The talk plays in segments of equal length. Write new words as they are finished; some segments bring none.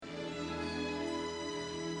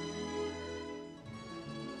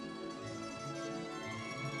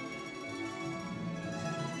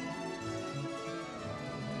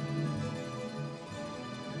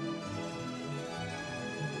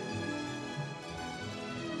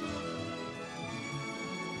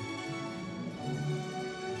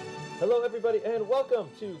Hello, everybody, and welcome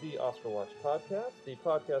to the Oscar Watch Podcast, the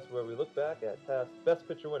podcast where we look back at past Best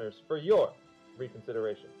Picture winners for your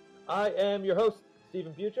reconsideration. I am your host,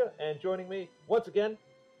 Stephen Bucha, and joining me once again,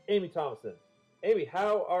 Amy Thomason. Amy,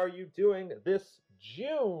 how are you doing this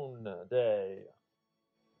June day?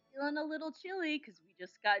 Feeling a little chilly because we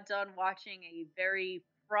just got done watching a very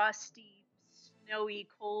frosty, snowy,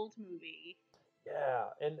 cold movie. Yeah,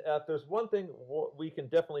 and if there's one thing we can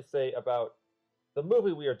definitely say about the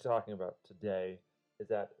movie we are talking about today is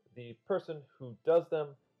that the person who does them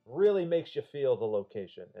really makes you feel the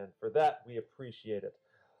location, and for that we appreciate it.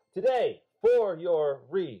 Today, for your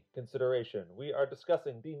reconsideration, we are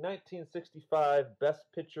discussing the 1965 Best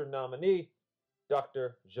Picture nominee,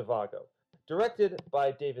 Dr. Zhivago. Directed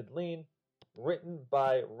by David Lean, written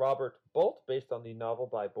by Robert Bolt, based on the novel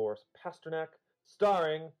by Boris Pasternak,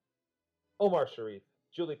 starring Omar Sharif,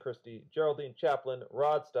 Julie Christie, Geraldine Chaplin,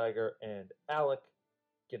 Rod Steiger, and Alec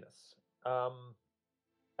Guinness.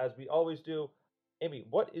 As we always do, Amy,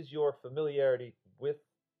 what is your familiarity with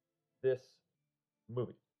this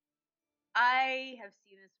movie? I have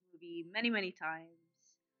seen this movie many, many times.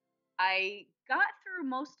 I got through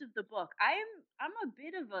most of the book. I'm a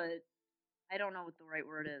bit of a, I don't know what the right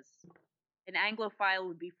word is. An Anglophile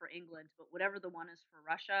would be for England, but whatever the one is for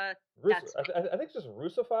Russia, that's I think it's just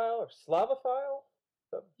Russophile or Slavophile.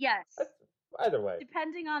 yes. Either way,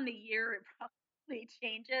 depending on the year, it probably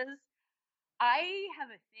changes. I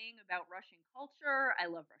have a thing about Russian culture.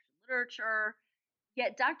 I love Russian literature.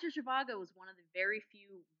 Yet Dr. Zhivago was one of the very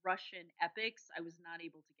few Russian epics I was not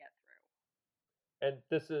able to get through. and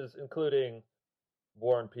this is including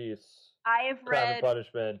War and Peace, I have Crime read and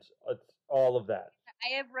Punishment, all of that.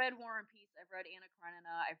 I have read War and Peace. I've read Anna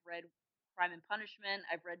Karenina. I've read Crime and Punishment.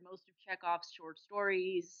 I've read most of Chekhov's short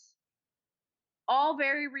stories. All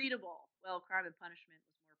very readable. Well, Crime and Punishment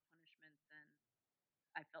was more punishment than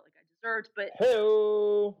I felt like I deserved, but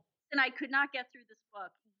Hey-o! and I could not get through this book.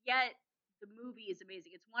 Yet the movie is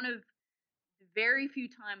amazing. It's one of the very few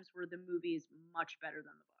times where the movie is much better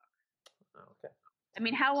than the book. Okay. I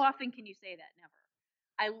mean, how often can you say that? Never.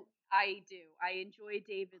 I do. I enjoy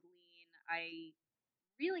David Lean. I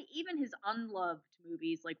really, even his unloved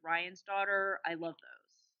movies like Ryan's Daughter, I love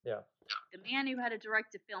those. Yeah. The man who had to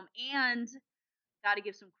direct a film, and got to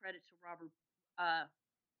give some credit to Robert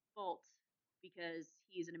Bolt because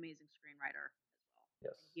he's an amazing screenwriter as well.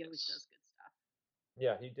 Yes. He always does good stuff.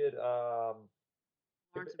 Yeah, he did.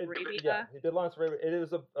 Lawrence of Arabia. Yeah, he did Lawrence of Arabia. It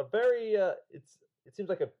is a very. It seems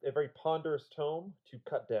like a very ponderous tome to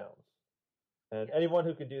cut down, and anyone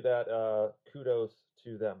who can do that, kudos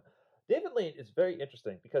to them. David Lean is very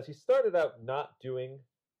interesting because he started out not doing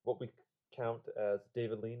what we count as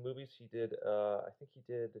David Lean movies. He did. I think he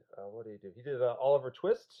did. What did he do? He did Oliver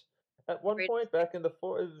Twist at one point back in the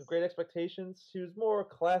Great Expectations. He was more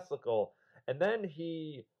classical, and then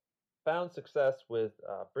he found success with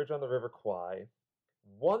Bridge on the River Kwai,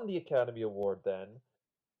 won the Academy Award then,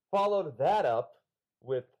 followed that up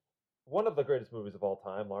with one of the greatest movies of all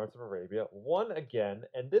time, Lawrence of Arabia, won again,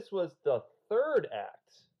 and this was the third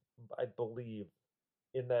act, I believe,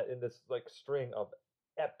 in this like string of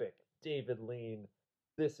epic David Lean.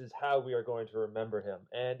 This is how we are going to remember him,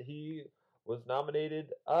 and he was nominated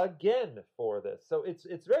again for this. So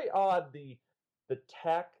it's very odd the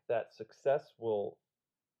tack that success will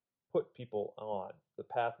put people on, the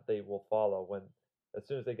path that they will follow when as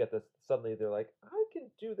soon as they get this, suddenly they're like, I can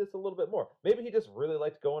do this a little bit more. Maybe he just really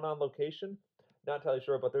liked going on location. Not entirely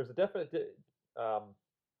sure, but there's a definite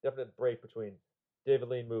break between David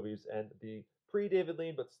Lean movies and the pre-David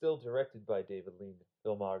Lean, but still directed by David Lean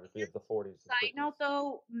filmography of the 40s. Side note,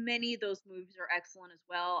 though, many of those movies are excellent as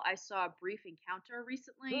well. I saw A Brief Encounter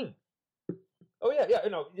recently. Oh yeah,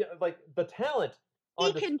 like the talent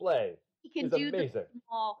on display. He can do amazing. The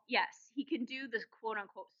small, yes, he can do the quote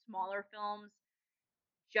unquote smaller films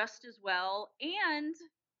just as well. And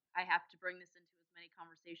I have to bring this into as many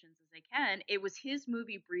conversations as I can. It was his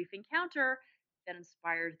movie Brief Encounter that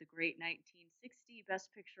inspired the great 1960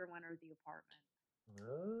 Best Picture winner, The Apartment.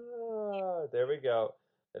 Ah, there we go.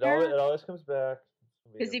 It always comes back.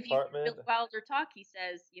 Because if you Billy Wilder talk, he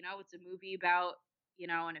says, it's a movie about,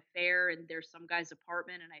 an affair, and there's some guy's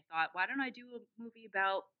apartment. And I thought, why don't I do a movie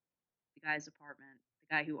about the guy's apartment,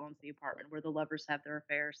 the guy who owns the apartment, where the lovers have their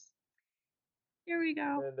affairs? Here we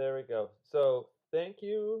go. And there we go. So thank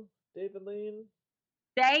you, David Lean.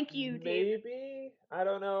 Thank you, David. Maybe, I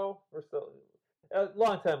don't know. We're still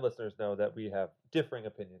long-time listeners know that we have differing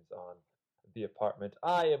opinions on The Apartment.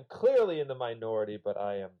 I am clearly in the minority, but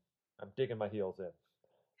I'm digging my heels in,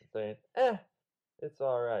 saying, it's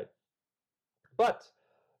all right. But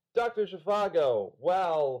Dr. Zhivago,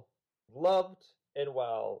 while loved and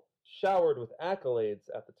while showered with accolades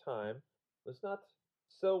at the time, was not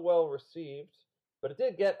so well received, but it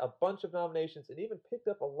did get a bunch of nominations and even picked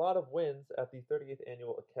up a lot of wins at the 38th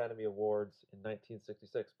Annual Academy Awards in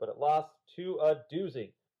 1966, but it lost to a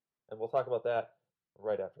doozy. And we'll talk about that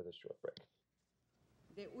right after this short break.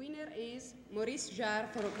 The winner is Maurice Jarre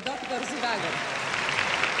for Dr. Zhivago.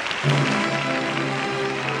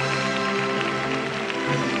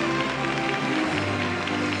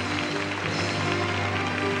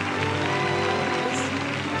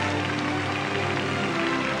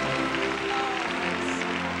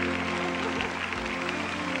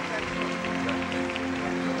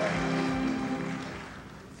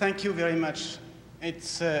 Thank you very much.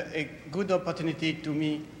 It's a good opportunity to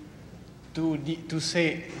me to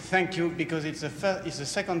say thank you, because it's the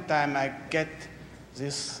second time I get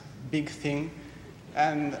this big thing.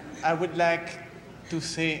 And I would like to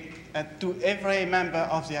say to every member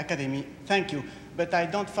of the Academy, thank you. But I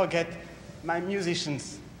don't forget my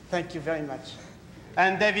musicians. Thank you very much.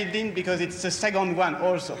 And David Dean, because it's the second one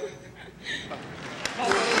also.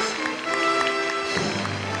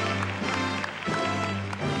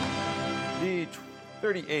 The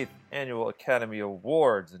 38th Annual Academy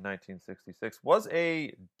Awards in 1966 was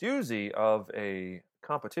a doozy of a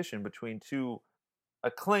competition between two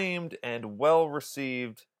acclaimed and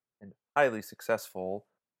well-received and highly successful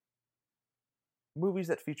movies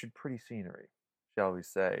that featured pretty scenery, shall we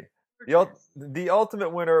say. The ultimate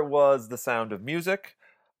winner was The Sound of Music.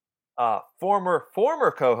 Former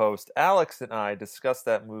co-host Alex and I discussed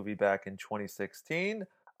that movie back in 2016.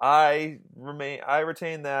 I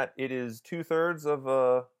retain that it is 2/3 of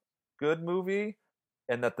a good movie,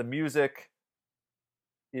 and that the music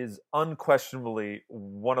is unquestionably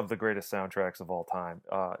one of the greatest soundtracks of all time.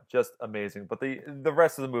 Just amazing. But the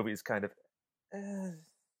rest of the movie is kind of,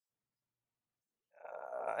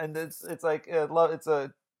 and it's like it's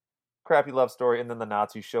a crappy love story, and then the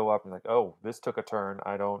Nazis show up and like, oh, this took a turn.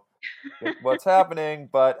 I don't get what's happening.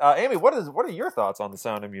 But Amy, what are your thoughts on The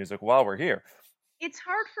Sound of Music while we're here? It's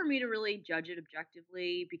hard for me to really judge it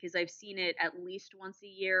objectively because I've seen it at least once a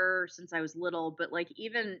year since I was little. But like,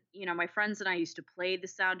 even, my friends and I used to play The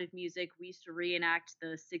Sound of Music. We used to reenact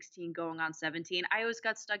the 16 going on 17. I always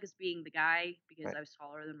got stuck as being the guy because Right. I was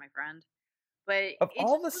taller than my friend. But Of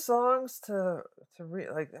all the songs to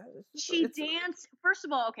like, she danced. First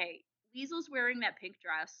of all, okay, Liesel's wearing that pink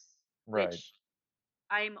dress, right. which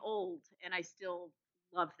I'm old and I still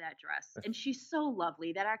love that dress. And she's so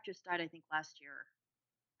lovely. That actress died, I think, last year.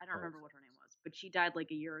 I don't remember what her name was, but she died like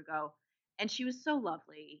a year ago. And she was so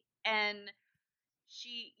lovely. And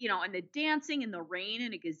she, and the dancing in the rain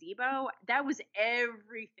in a gazebo, that was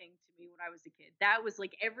everything to me when I was a kid. That was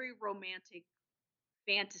like every romantic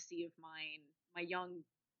fantasy of mine, my young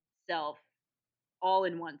self, all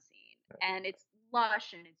in one scene. And it's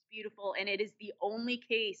lush and it's beautiful. And it is the only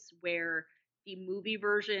case where the movie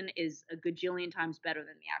version is a gajillion times better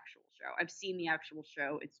than the actual show. I've seen the actual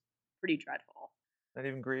show. It's pretty dreadful. Not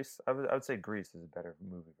even Grease? I would say Grease is a better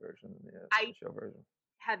movie version than the show version.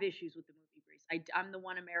 I have issues with the movie Grease. I'm the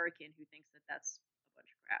one American who thinks that that's a bunch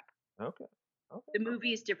of crap. Okay. The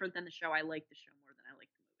movie is different than the show. I like the show more than I like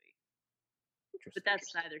the movie. But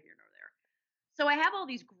that's neither here nor there. So I have all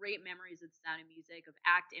these great memories of The Sound of Music, of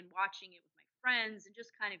and watching it with my friends and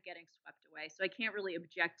just kind of getting swept away. So I can't really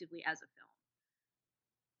objectively as a film.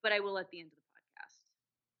 But I will at the end of the podcast.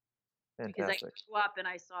 Fantastic. Because I grew up and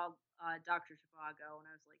I saw Dr. Zhivago and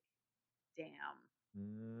I was like, damn.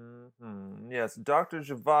 Mm-hmm. Yes, Dr.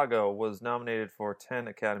 Zhivago was nominated for 10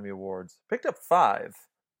 Academy Awards. Picked up 5.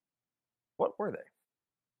 What were they?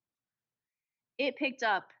 It picked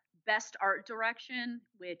up Best Art Direction,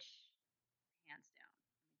 which, hands down,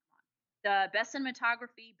 the Best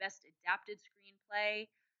Cinematography, Best Adapted Screenplay,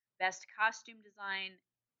 Best Costume Design,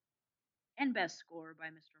 and Best Score by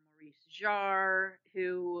Mr. Maurice Jarre,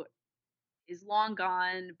 who is long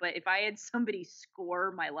gone, but if I had somebody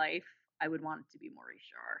score my life, I would want it to be Maurice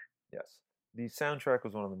Jarre. Yes. The soundtrack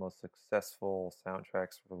was one of the most successful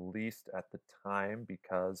soundtracks released at the time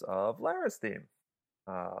because of Lara's theme.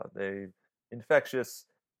 The infectious,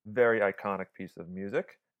 very iconic piece of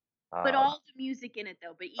music. But all the music in it,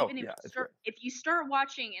 though. But even if you start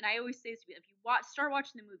watching, and I always say this, if you start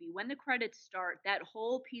watching the movie, when the credits start, that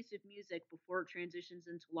whole piece of music before it transitions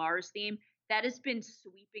into Lara's theme, that has been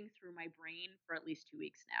sweeping through my brain for at least 2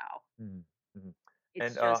 weeks now. Mm-hmm.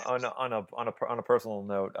 It's and just... on a personal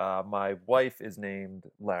note, my wife is named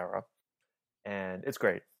Lara, and it's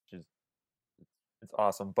great. It's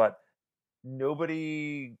awesome, but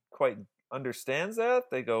nobody quite understands that.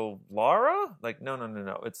 They go, Lara? Like, no,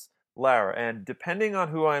 it's Lara. And depending on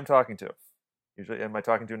who I'm talking to, Usually, am I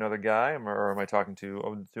talking to another guy or am I talking to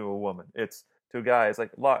a woman? It's to a guy. It's like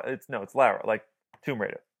it's Lara, like Tomb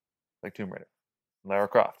Raider, Lara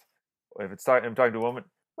Croft. If I'm talking to a woman,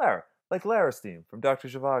 Lara, like Lara's theme from Dr.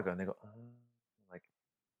 Zhivago, and they go, like,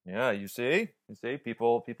 yeah, you see,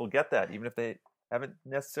 people get that even if they haven't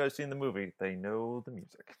necessarily seen the movie, they know the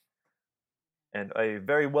music, and a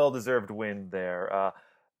very well deserved win there.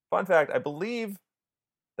 Fun fact: I believe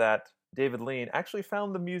that David Lean actually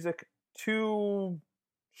found the music too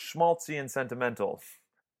schmaltzy and sentimental.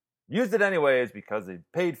 Used it anyways because they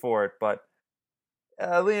paid for it, but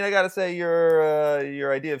Lean, I gotta say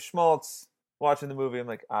your idea of schmaltz watching the movie, I'm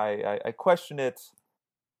like I question it,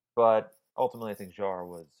 but ultimately I think Jar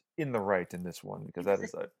was in the right in this one because that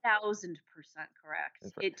is 1,000% correct.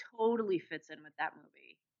 Right. It totally fits in with that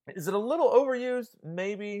movie. Is it a little overused?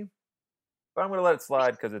 Maybe, but I'm gonna let it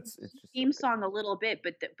slide because it's just theme song a little bit,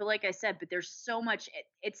 but like I said, but there's so much.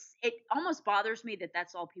 It almost bothers me that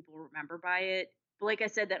that's all people remember by it. But like I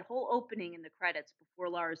said, that whole opening in the credits before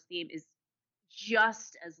Lara's theme is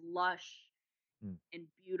just as lush and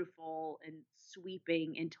beautiful and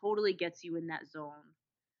sweeping, and totally gets you in that zone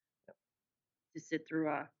to sit through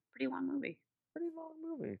a pretty long movie.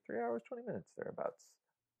 3 hours 20 minutes thereabouts.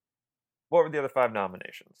 What were the other 5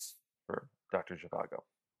 nominations for Dr. Zhivago?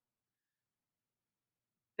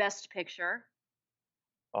 Best Picture.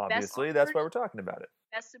 Obviously, that's why we're talking about it.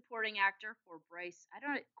 Best Supporting Actor for Bryce. I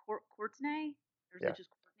don't know, Courtenay? Or is it just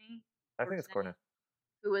Courtney? I think it's Courtney.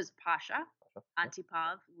 Who was Pasha,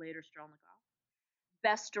 Antipov, later Strelnikov.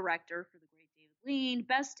 Best Director for the great David Lean.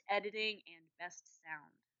 Best Editing and Best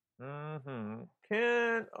Sound.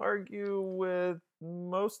 Can't argue with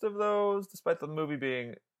most of those, despite the movie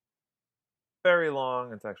being very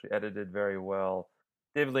long. It's actually edited very well.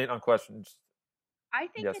 David Lean, unquestioned. I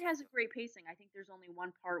think it has a great pacing. I think there's only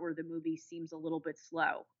one part where the movie seems a little bit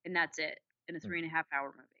slow, and that's it, in a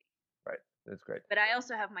 3.5-hour movie. Right, that's great. But I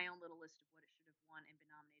also have my own little list of what it should have won and been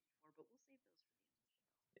nominated for, but we'll save those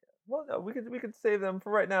for the end. Well, no, we could save them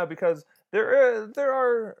for right now because there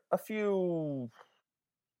are a few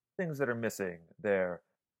things that are missing there,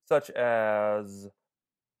 such as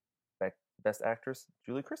Best Actress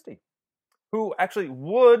Julie Christie, who actually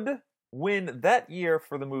would win that year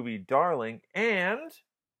for the movie Darling and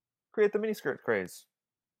create the miniskirt craze.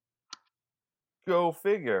 Go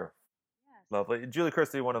figure. Yes. Lovely. Julie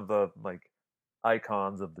Christie, one of the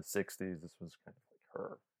icons of the 60s. This was kind of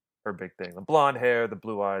like her big thing. The blonde hair, the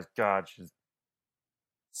blue eyes. God, she's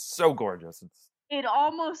so gorgeous. It's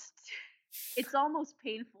almost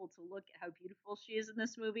painful to look at how beautiful she is in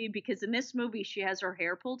this movie, because in this movie she has her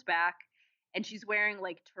hair pulled back and she's wearing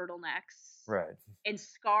turtlenecks, right, and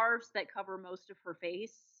scarves that cover most of her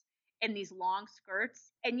face, and these long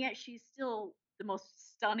skirts, and yet she's still the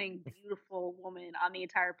most stunning, beautiful woman on the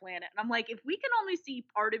entire planet. And I'm like, if we can only see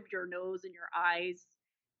part of your nose and your eyes,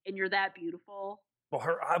 and you're that beautiful. Well,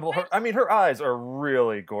 her eyes are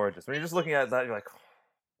really gorgeous. When you're just looking at that, you're like,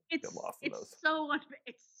 it's lost it's so unfair.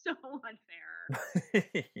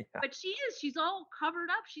 Yeah. But she's all covered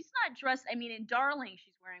up. She's not dressed. I mean, in Darling,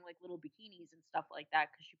 she's wearing little bikinis and stuff like that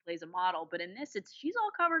because she plays a model. But in this, she's all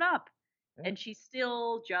covered up, and she's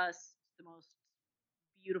still just the most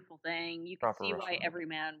beautiful thing. You can see why every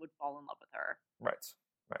man would fall in love with her.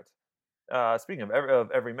 Right. Speaking of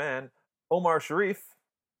every man, Omar Sharif,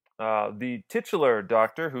 the titular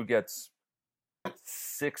doctor who gets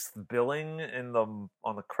 6th billing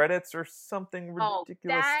on the credits or something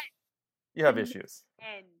ridiculous. You have issues.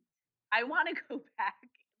 And I want to go back,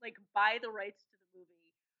 buy the rights to the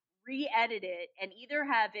movie, re-edit it, and either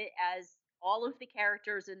have it as all of the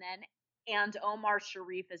characters and Omar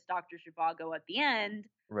Sharif as Dr. Zhivago at the end,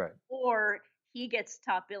 right? Or he gets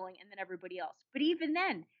top billing and then everybody else. But even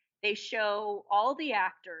then, they show all the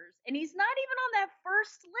actors, and he's not even on that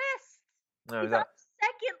first list. No, he's on the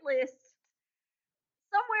second list,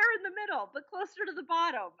 somewhere in the middle, but closer to the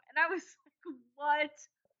bottom. And I was like, what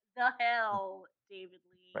the hell, David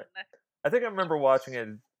Lean? Right. I think I remember watching it.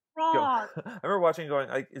 Wrong. I remember watching going,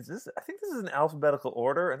 is this? I think this is in alphabetical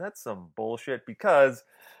order, and that's some bullshit because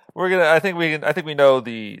I think we know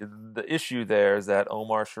the issue there is that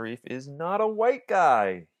Omar Sharif is not a white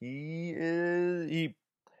guy. He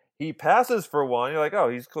passes for one. You're like, oh,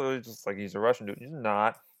 he's clearly just he's a Russian dude. He's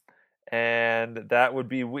not, and that would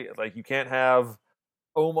be weird. You can't have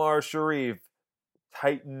Omar Sharif,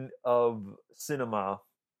 titan of cinema,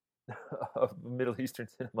 of Middle Eastern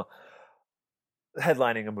cinema,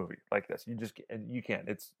 headlining a movie like this. You can't.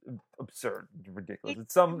 It's absurd, ridiculous.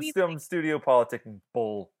 It's some studio politicking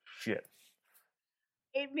bullshit.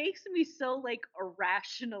 It makes me so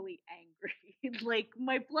irrationally angry.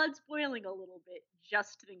 My blood's boiling a little bit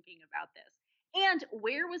just thinking about this. And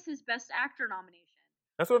where was his Best Actor nomination?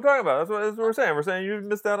 That's what I'm talking about. That's what we're saying. We're saying you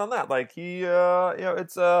missed out on that. Like he,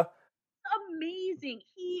 it's amazing.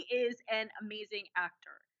 He is an amazing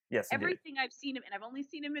actor. Yes, indeed. Everything I've seen him, and I've only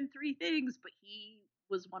seen him in 3 things, but he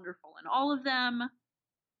was wonderful in all of them.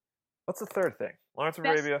 What's the third thing? Lawrence of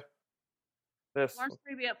Arabia. This. Lawrence of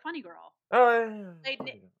Arabia, Funny Girl. Oh, yeah.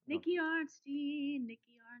 Played Nikki Arnstein.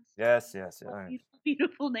 Yes. Beautiful,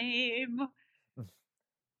 beautiful name.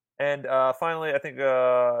 And finally, I think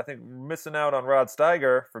missing out on Rod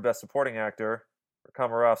Steiger for Best Supporting Actor for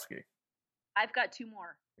Komorowski. I've got 2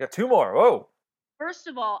 more. You got 2 more. Whoa. First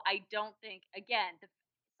of all, I don't think, again,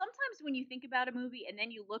 sometimes when you think about a movie and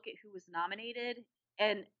then you look at who was nominated,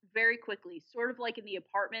 and very quickly, sort of like in The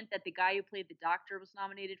Apartment, that the guy who played the doctor was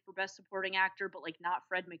nominated for Best Supporting Actor, but like not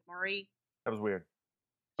Fred McMurray. That was weird.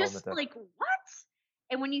 Just like, what?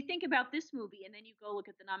 And when you think about this movie and then you go look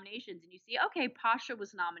at the nominations and you see, okay, Pasha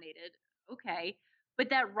was nominated. Okay. But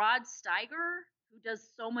that Rod Steiger, who does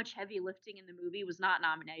so much heavy lifting in the movie, was not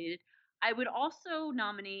nominated. I would also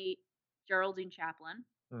nominate Geraldine Chaplin.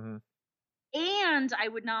 Mm-hmm. And I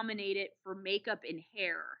would nominate it for makeup and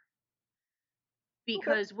hair.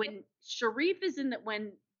 Because when Sharif is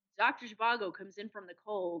when Dr. Zhivago comes in from the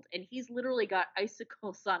cold and he's literally got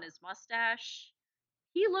icicles on his mustache,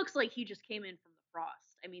 he looks like he just came in from the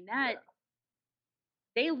frost. I mean,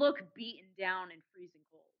 they look beaten down and freezing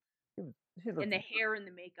cold. And the hair and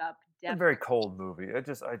the makeup, definitely. A very cold movie. I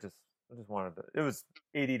just wanted to. It was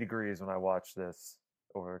 80 degrees when I watched this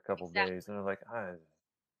over a couple days, and I'm like, I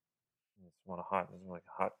just want like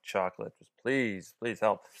a hot chocolate. Just please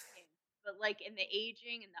help. But like in the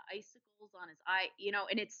aging and the icicles on his eye,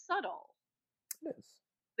 and it's subtle. It is.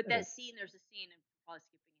 But there's a scene, and I'm probably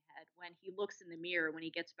skipping ahead, when he looks in the mirror when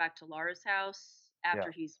he gets back to Laura's house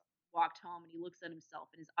after he's walked home, and he looks at himself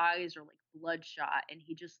and his eyes are like bloodshot and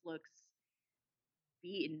he just looks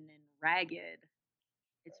beaten and ragged.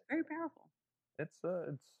 It's very powerful. It's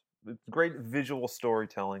great visual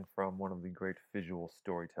storytelling from one of the great visual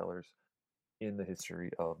storytellers in the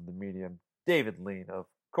history of the medium, David Lean, of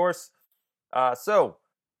course. So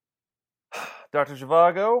Dr.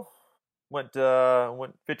 Zhivago went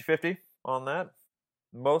 50-50 on that.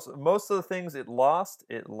 Most of the things it lost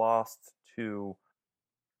to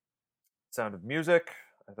Sound of Music,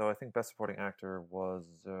 although I think Best Supporting Actor was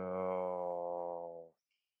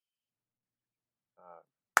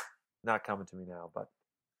not coming to me now, but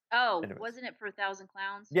anyways. Wasn't it for 1,000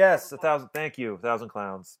 Clowns? Yes, 1,000. Thank you, 1,000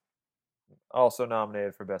 Clowns. Also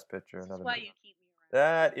nominated for Best Picture. That's why you keep me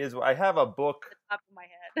around. That is, I have a book at the top of my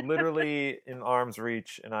head. literally in arm's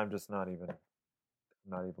reach, and I'm just not even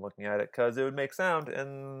looking at it because it would make sound,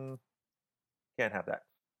 and can't have that.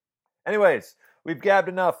 Anyways, we've gabbed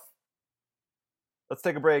enough. Let's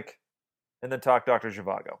take a break, and then talk Dr.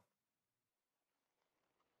 Zhivago.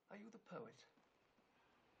 Are you the poet?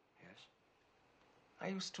 Yes. I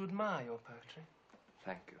used to admire your poetry.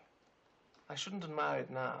 Thank you. I shouldn't admire it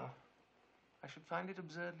now. I should find it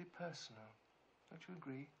absurdly personal. Don't you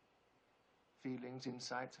agree? Feelings,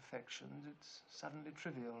 insights, affections, it's suddenly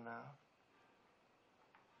trivial now.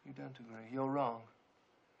 You don't agree. You're wrong.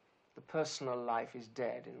 The personal life is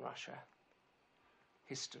dead in Russia.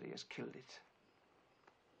 History has killed it.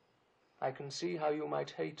 I can see how you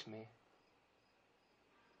might hate me.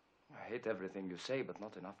 I hate everything you say, but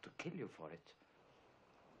not enough to kill you for it.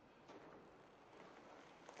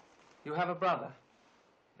 You have a brother?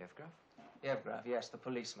 Yevgraf? Yevgraf, yes, the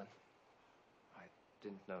policeman. I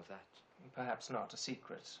didn't know that. Perhaps not, a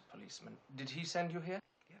secret policeman. Did he send you here?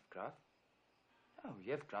 Yevgraf? Oh,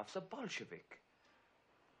 Yevgraf's a Bolshevik.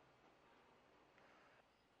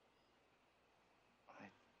 I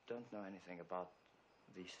don't know anything about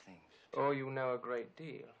these things. Oh, you know a great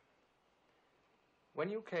deal. When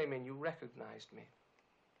you came in, you recognized me.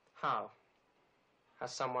 How?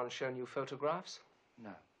 Has someone shown you photographs?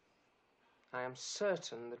 No. I am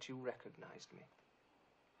certain that you recognized me.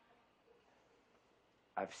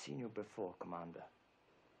 I've seen you before, Commander.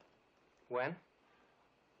 When?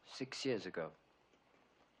 6 years ago.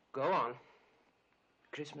 Go on.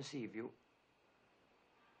 Christmas Eve,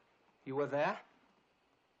 You were there?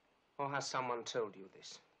 Or has someone told you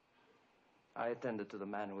this? I attended to the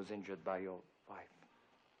man who was injured by your wife.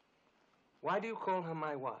 Why do you call her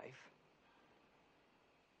my wife?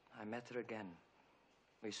 I met her again.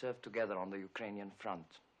 We served together on the Ukrainian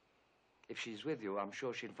front. If she's with you, I'm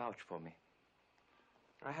sure she'll vouch for me.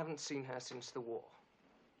 I haven't seen her since the war.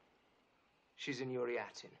 She's in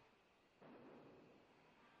Yuriatin.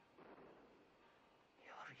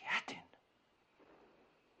 Yuriatin?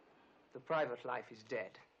 The private life is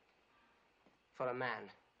dead. For a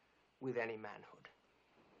man with any manhood.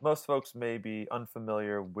 most folks may be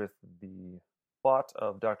unfamiliar with the plot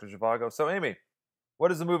of Dr. Zhivago. So, Amy,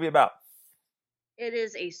 what is the movie about? It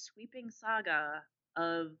is a sweeping saga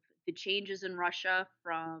of the changes in Russia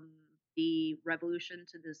from the revolution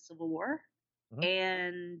to the Civil War, Mhm.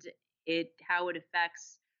 and how it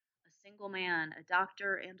affects a single man, a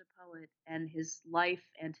doctor and a poet, and his life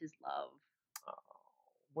and his love.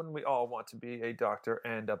 Wouldn't we all want to be a doctor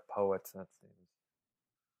and a poet? That seems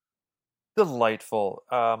delightful.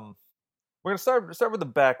 We're gonna start with the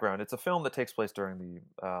background. It's a film that takes place during the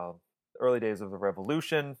early days of the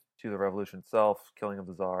revolution, to the revolution itself, killing of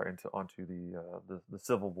the czar, onto the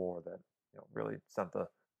civil war that really sent the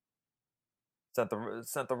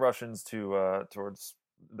Russians to towards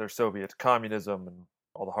their Soviet communism and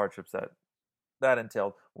all the hardships that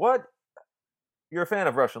entailed. You're a fan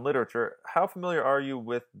of Russian literature. How familiar are you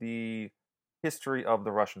with the history of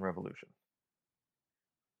the Russian Revolution?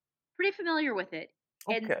 Pretty familiar with it.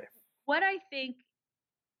 And Okay. what I think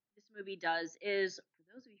this movie does is, for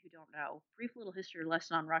those of you who don't know, brief little history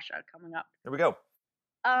lesson on Russia coming up. Here we go.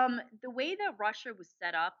 The way that Russia was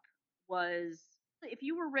set up was, if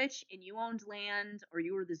you were rich and you owned land or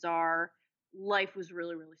you were the czar, life was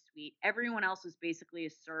really, really sweet. Everyone else was basically a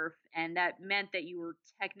serf, and that meant that you were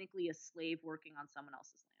technically a slave working on someone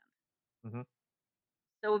else's land. Mm-hmm.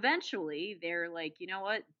 So eventually they're like, you know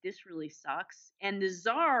what? This really sucks. And the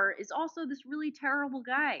czar is also this really terrible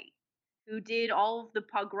guy who did all of the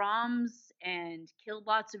pogroms and killed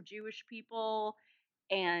lots of Jewish people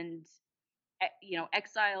and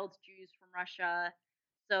exiled Jews from Russia.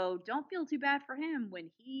 So don't feel too bad for him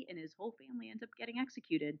when he and his whole family end up getting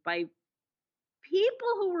executed by people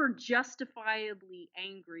who were justifiably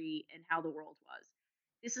angry in how the world was.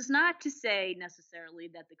 This is not to say necessarily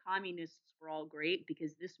that the communists were all great,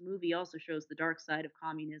 because this movie also shows the dark side of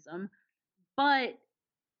communism, but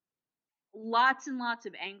lots and lots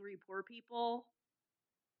of angry poor people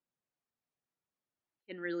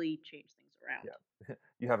can really change things around. Yeah.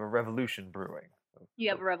 You have a revolution brewing. You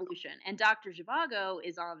have a revolution. And Dr. Zhivago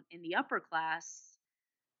is in the upper class,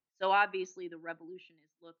 so obviously the revolution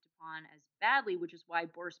is looked upon as badly, which is why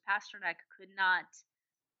Boris Pasternak could not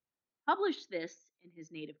publish this in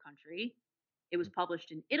his native country. It was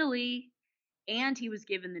published in Italy, and he was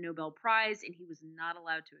given the Nobel Prize, and he was not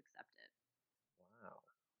allowed to accept it. Wow.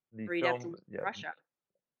 The Or he'd have to film, leave Russia.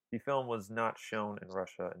 the film was not shown in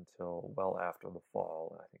Russia until well after the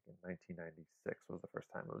fall. I think in 1996 was the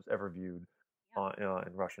first time it was ever viewed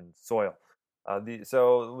in Russian soil.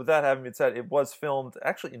 So with that having been said, it was filmed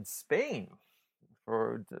actually in Spain,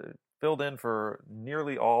 filled in for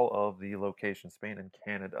nearly all of the locations. Spain and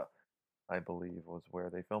Canada, I believe, was where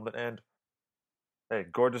they filmed it. And hey,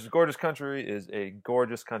 gorgeous, gorgeous country is a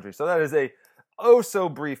gorgeous country. So that is a so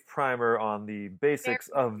brief primer on the basics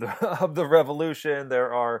of the revolution.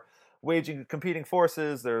 There are waging competing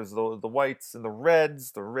forces. There's the whites and the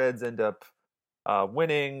reds. The reds end up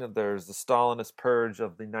winning. There's the Stalinist purge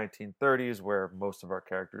of the 1930s, where most of our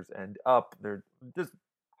characters end up. They're just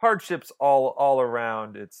hardships all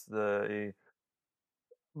around. It's the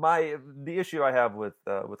issue I have with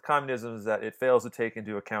communism is that it fails to take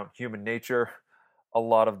into account human nature a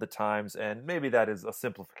lot of the times, and maybe that is a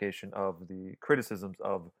simplification of the criticisms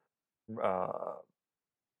of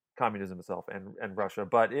communism itself and Russia.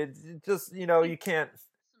 But it just you can't.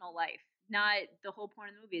 Personal life. Not the whole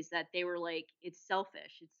point of the movie is that they were like, it's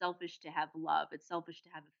selfish. It's selfish to have love. It's selfish to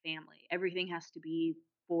have a family. Everything has to be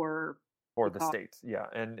for the state. Yeah,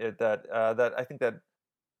 and that I think that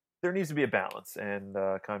there needs to be a balance, and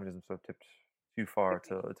communism sort of tipped too far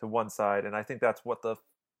to one side, and I think that's what the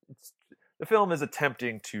film is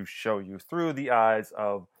attempting to show you through the eyes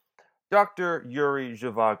of Dr. Yuri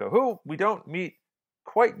Zhivago, who we don't meet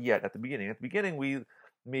quite yet at the beginning. At the beginning, we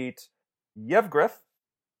meet Yevgraf,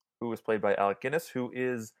 who is played by Alec Guinness, who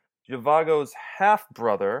is Zhivago's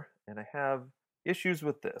half-brother, and I have issues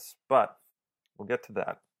with this, but we'll get to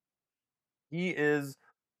that. He is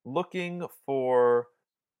looking for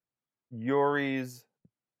Yuri's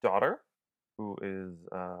daughter, who is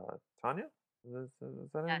Tanya. Is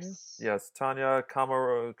that her name? Yes, Tanya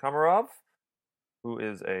Kamarov, who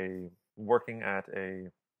is working at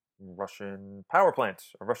a Russian power plant,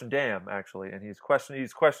 a Russian dam, actually, and he's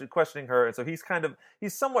questioning her, and so he's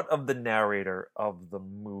somewhat of the narrator of the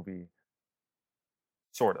movie,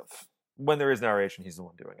 sort of. When there is narration, he's the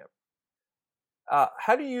one doing it.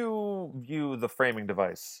 How do you view the framing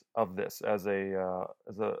device of this as a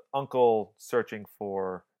uncle searching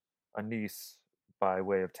for a niece by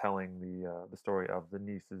way of telling the story of the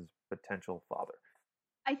niece's potential father?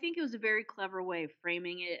 I think it was a very clever way of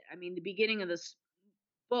framing it. I mean, the beginning of this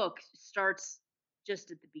book starts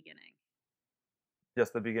just at the beginning.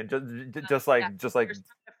 Just the begin, just Yeah, like there's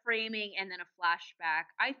a framing and then a flashback.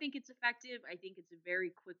 I think it's effective. I think it's a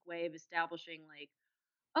very quick way of establishing, like,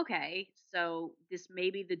 okay, so this may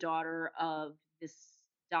be the daughter of this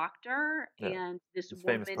doctor yeah, and this this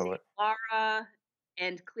woman famous named poet. Laura,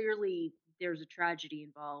 and clearly there's a tragedy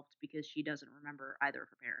involved because she doesn't remember either of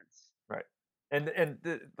her parents. Right. And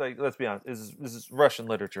like, let's be honest, this is Russian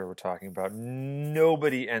literature we're talking about.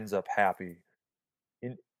 Nobody ends up happy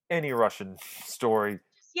in any Russian story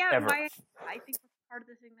Yeah, ever. why I think that's part of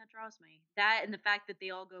the thing that draws me. That and the fact that they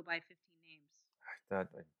all go by 15 names. I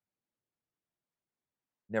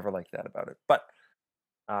never liked that about it. But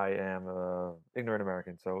I am a ignorant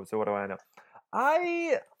American, so what do I know?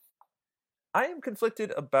 I am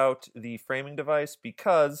conflicted about the framing device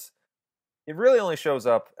because it really only shows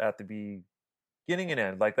up at the beginning and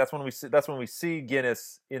end. Like that's when we see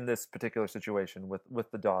Guinness in this particular situation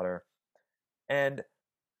with the daughter. And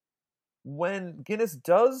when Guinness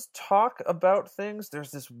does talk about things,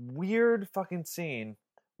 there's this weird fucking scene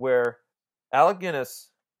where Alec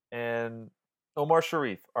Guinness and Omar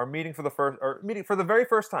Sharif are meeting for the very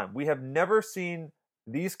first time. We have never seen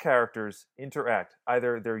these characters interact.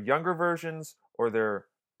 Either their younger versions or their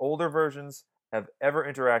older versions have ever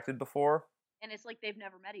interacted before. And it's like they've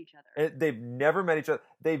never met each other. They've never met each other.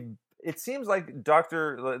 It seems like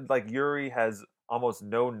Yuri has almost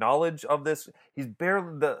no knowledge of this.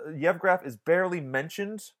 The Yevgraf is barely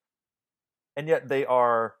mentioned, and yet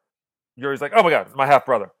Yuri's like, oh my god, my half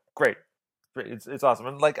brother, great, it's awesome.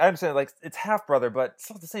 And like I understand, like it's half brother, but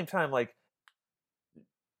still at the same time, like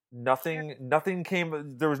nothing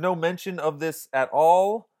came. There was no mention of this at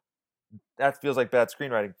all. That feels like bad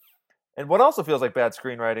screenwriting. And what also feels like bad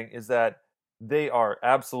screenwriting is that they are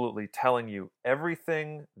absolutely telling you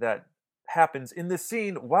everything that happens in this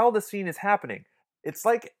scene while the scene is happening. It's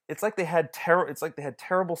like they had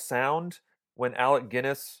terrible sound when Alec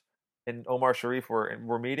Guinness and Omar Sharif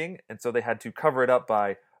were meeting, and so they had to cover it up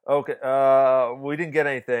by, okay, we didn't get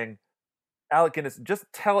anything. Alec Guinness, just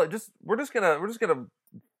tell it. We're just gonna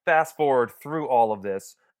fast forward through all of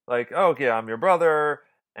this. Like, oh, okay, I'm your brother,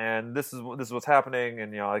 and this is what's happening,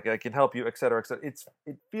 and like I can help you, etc., etc.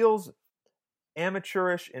 It feels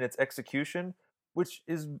amateurish in its execution, which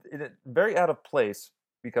is very out of place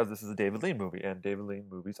because this is a David Lean movie, and David Lean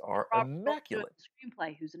movies are immaculate.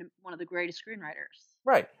 Screenplay, who's one of the greatest screenwriters.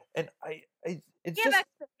 Right, and it's you have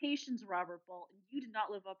expectations, Robert Bolton. You did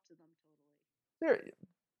not live up to them totally.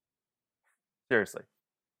 Seriously,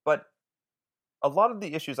 but a lot of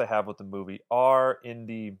the issues I have with the movie are in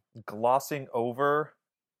the glossing over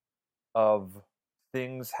of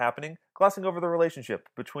things happening, glossing over the relationship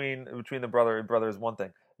between the brother and brother is one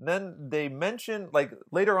thing. And then they mention, like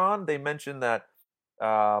later on, they mention that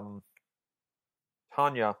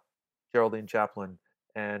Tanya, Geraldine Chaplin,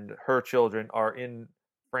 and her children are in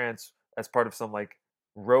France as part of some like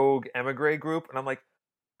rogue emigre group, and I'm like,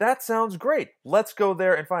 that sounds great. Let's go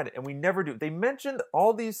there and find it. And we never do. They mentioned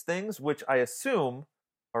all these things, which I assume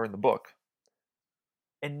are in the book,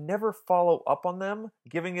 and never follow up on them,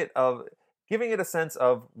 giving it a sense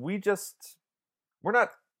of we're not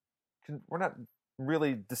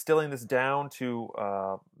really distilling this down to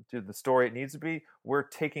the story it needs to be. We're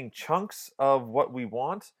taking chunks of what we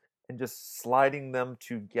want and just sliding them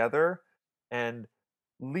together and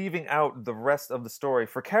leaving out the rest of the story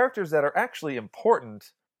for characters that are actually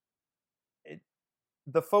important.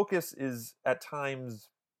 The focus is at times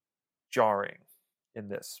jarring in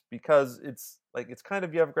this because it's kind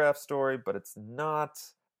of Yevgraf's story, but it's not.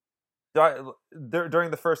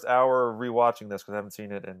 During the first hour rewatching this, because I haven't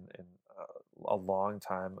seen it in a long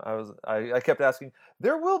time, I kept asking,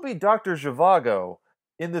 there will be Dr. Zhivago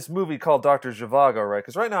in this movie called Dr. Zhivago, right?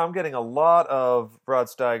 Because right now I'm getting a lot of Rod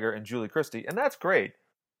Steiger and Julie Christie, and that's great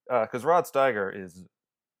because Rod Steiger is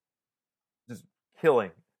just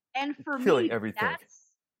killing. And for killing me, everything.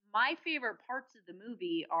 That's my favorite parts of the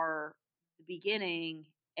movie are the beginning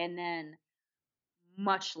and then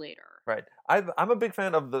much later. Right. I'm a big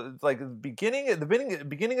fan of the beginning. The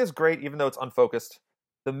beginning is great, even though it's unfocused.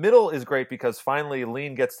 The middle is great because finally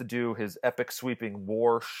Lean gets to do his epic sweeping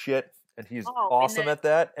war shit, and he's awesome at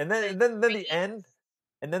that. And then the end.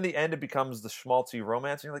 And then the end, it becomes the schmaltzy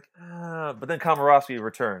romance, and you're like, but then Komorowski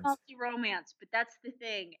returns. Schmaltzy romance, but that's the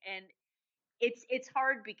thing, and it's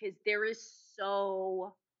hard because there is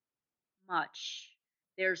so much.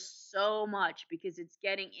 There's so much because it's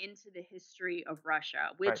getting into the history of Russia,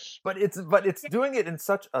 which right. but it's doing it in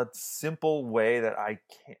such a simple way that I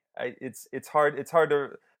can't. It's hard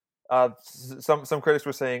to. Some critics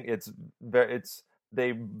were saying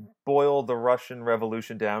they boil the Russian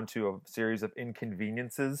Revolution down to a series of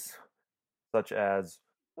inconveniences, such as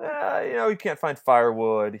he can't find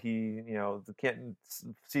firewood.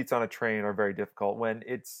 Seats on a train are very difficult.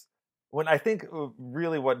 When I think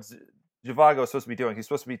really what Zhivago is supposed to be doing, he's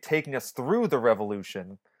supposed to be taking us through the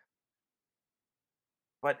revolution.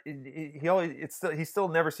 But he still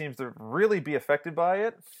never seems to really be affected by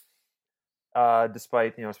it,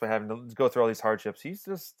 despite having to go through all these hardships. He's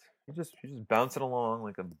just bouncing along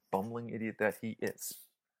like a bumbling idiot that he is.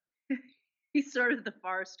 He's sort of the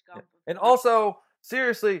Forrest Gump. And also,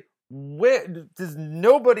 seriously, does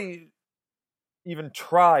nobody even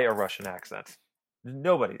try a Russian accent?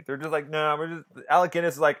 Nobody. They're just like, no, Alec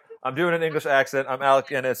Guinness is like, I'm doing an English accent. I'm Alec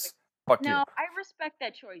Guinness. Fuck you. No, I respect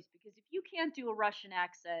that choice, because if you can't do a Russian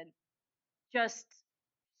accent, just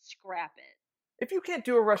scrap it. If you can't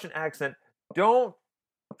do a Russian accent, don't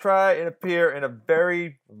try and appear in a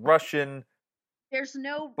very Russian There's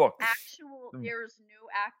no book. There's no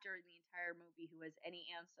actor in the entire movie who has any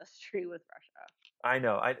ancestry with Russia. I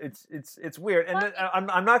know. It's weird, and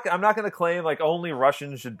I'm not going to claim like only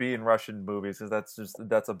Russians should be in Russian movies, because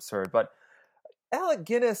that's absurd. But Alec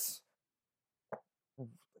Guinness,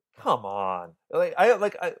 come on. Do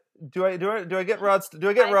I get Rod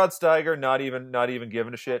Steiger not even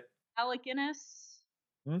giving a shit? Alec Guinness.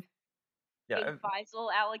 Yeah. Faisal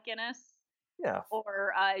Alec Guinness. Yeah.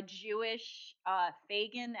 Or Jewish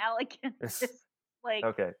Fagin Alec Guinness. Like,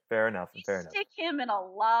 okay, fair enough. Stick him in a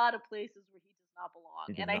lot of places where he does not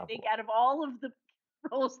belong. I think out of all of the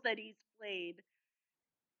roles that he's played,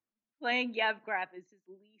 playing Yevgraf is his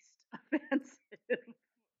least offensive.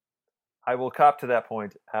 I will cop to that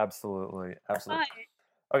point. Absolutely.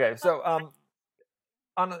 Okay, so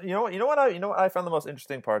you know what I found the most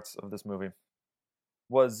interesting parts of this movie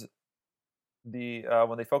was the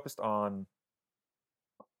when they focused on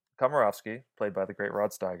Komarovsky, played by the great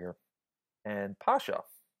Rod Steiger, and Pasha,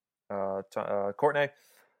 Courtney,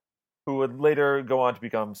 who would later go on to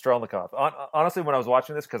become Strelnikov. Honestly, when I was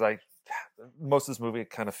watching this, because most of this movie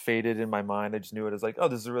kind of faded in my mind. I just knew it as like, oh,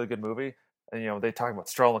 this is a really good movie. And they talk about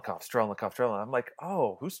Strelnikov. I'm like,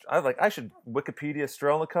 oh, I should Wikipedia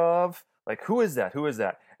Strelnikov. Like, who is that?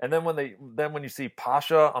 And then when you see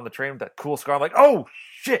Pasha on the train with that cool scar, I'm like, oh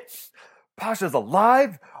shit, Pasha's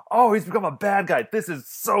alive. Oh, he's become a bad guy. This is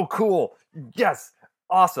so cool. Yes,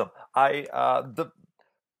 awesome. What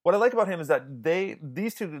I like about him is that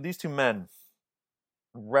these two men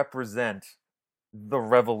represent the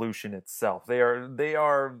revolution itself. They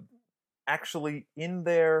are actually in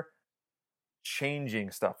there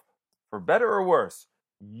changing stuff, for better or worse.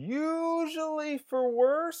 Usually for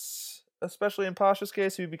worse, especially in Pasha's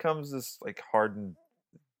case, he becomes this like hardened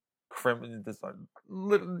criminal,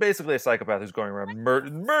 basically a psychopath who's going around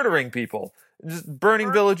murdering people, just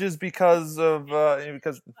burning villages because find out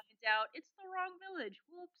it's the wrong village.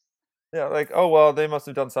 Whoops. Yeah, like, oh well, they must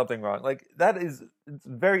have done something wrong. Like it's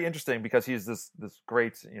very interesting, because he's this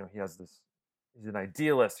great, he's an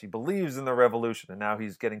idealist. He believes in the revolution, and now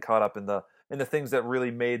he's getting caught up in the things that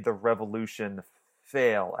really made the revolution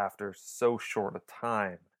fail after so short a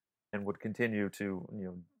time, and would continue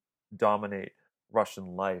to dominate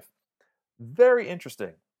Russian life. Very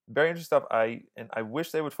interesting stuff. I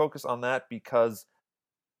wish they would focus on that, because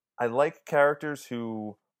I like characters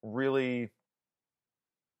who really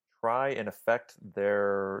try and affect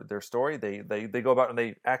their story. They go about and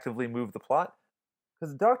they actively move the plot.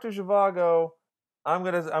 Because Dr. Zhivago, I'm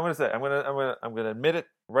gonna admit it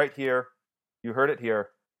right here. You heard it here.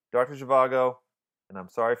 Dr. Zhivago, and I'm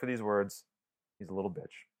sorry for these words, he's a little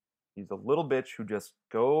bitch. He's a little bitch who just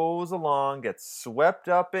goes along, gets swept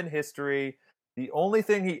up in history. The only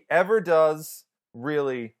thing he ever does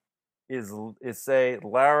really is say,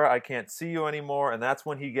 Lara, I can't see you anymore, and that's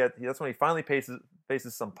when he finally faces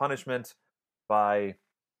some punishment by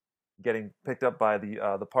getting picked up by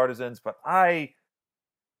the partisans. But I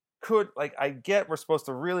get we're supposed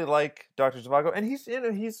to really like Dr. Zhivago, and he's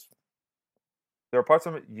there are parts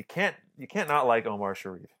of it you can't not like Omar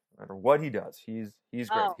Sharif. No matter what he does, he's great.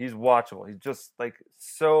 Oh. He's watchable. He's just like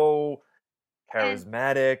so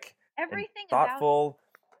charismatic, everything and thoughtful.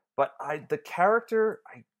 But the character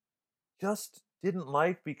I just didn't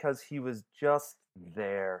like, because he was just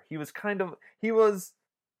there. He was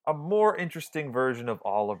a more interesting version of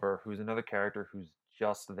Oliver, who's another character who's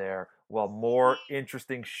just there, while more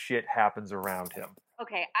interesting shit happens around him.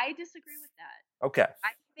 Okay, I disagree with that. Okay.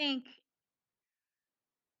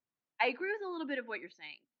 I agree with a little bit of what you're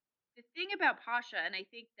saying. The thing about Pasha, and I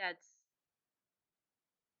think that's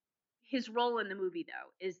his role in the movie,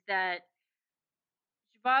 though, is that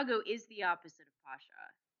Zhivago is the opposite of Pasha.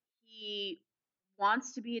 He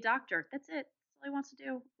wants to be a doctor. That's it. That's all he wants to do.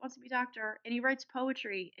 He wants to be a doctor. And he writes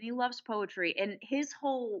poetry, and he loves poetry. And his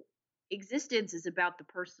whole existence is about the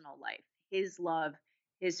personal life, his love,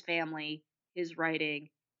 his family, his writing,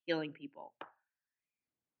 healing people.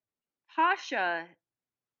 Pasha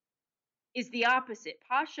is the opposite.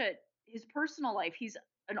 Pasha, his personal life, he's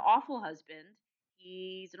an awful husband,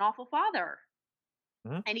 he's an awful father,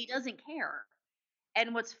 and he doesn't care.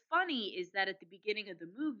 And what's funny is that at the beginning of the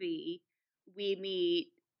movie, we meet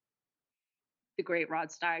the great Rod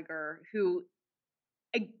Steiger, who,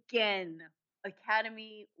 again,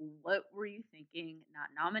 Academy, what were you thinking not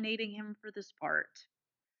nominating him for this part?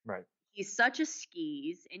 Right. He's such a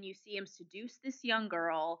skis, and you see him seduce this young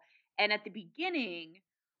girl. And at the beginning,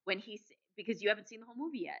 when he's, because you haven't seen the whole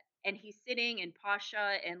movie yet, and he's sitting, and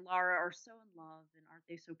Pasha and Lara are so in love, and aren't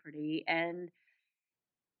they so pretty? And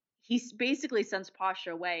he basically sends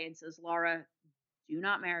Pasha away and says, Lara, do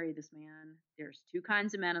not marry this man. There's two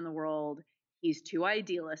kinds of men in the world. He's too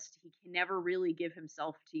idealist. He can never really give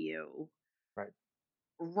himself to you. Right.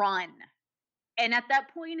 Run. And at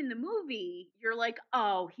that point in the movie, you're like,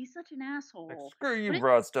 oh, he's such an asshole. Like, screw you,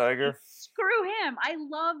 Rod Steiger. Screw him. I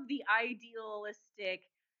love the idealistic,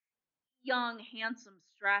 young, handsome,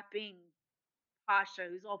 strapping Pasha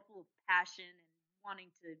who's all full of passion and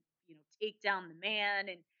wanting to, take down the man.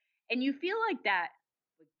 And you feel like that.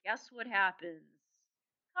 But guess what happens?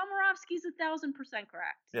 Komarovsky's 1,000%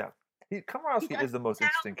 correct. Yeah. Komarovsky is the most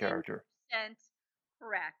interesting character.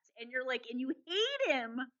 Correct. And you're like, and you hate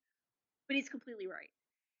him, but he's completely right.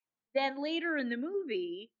 Then later in the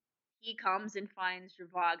movie, he comes and finds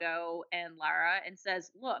Zhivago and Lara and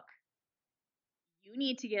says, look, you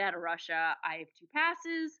need to get out of Russia. I have 2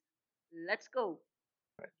 passes. Let's go.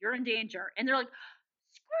 Right. You're in danger. And they're like,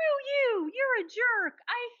 screw you. You're a jerk.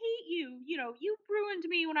 I hate you. You ruined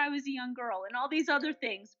me when I was a young girl and all these other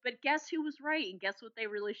things. But guess who was right? And guess what they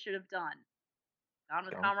really should have done? Gone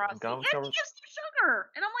with Komarovsky. And he gives them sugar.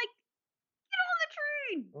 And I'm like, get on the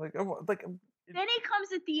train. Then he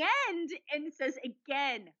comes at the end and says,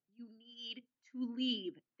 again, you need to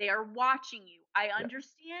leave. They are watching you. I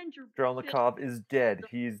understand you're... Strelnikov is dead.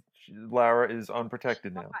 Lara is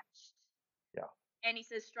unprotected now. Yeah. And he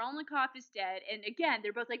says, Strelnikov is dead. And again,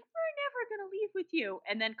 they're both like, we're never going to leave with you.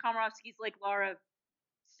 And then Komarovsky's like, Lara,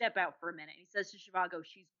 step out for a minute. And he says to Zhivago,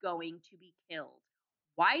 she's going to be killed.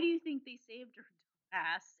 Why do you think they saved her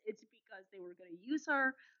ass? It's because they were going to use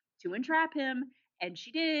her to entrap him. And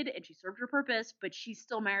she did, and she served her purpose, but she's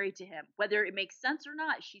still married to him. Whether it makes sense or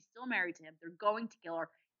not, she's still married to him. They're going to kill her.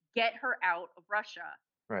 Get her out of Russia.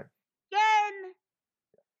 Right. Again,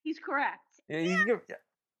 he's correct. Yeah,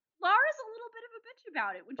 Lara's a little bit of a bitch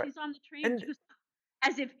about it when she's on the train. And she goes,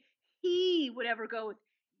 as if he would ever go with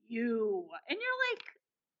you. And you're like,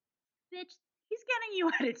 bitch, he's getting you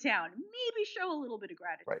out of town. Maybe show a little bit of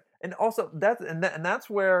gratitude. Right. And also, that's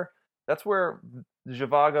where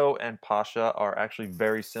Zhivago and Pasha are actually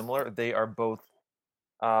very similar. They are both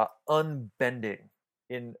unbending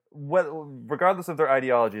in regardless of their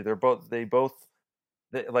ideology. They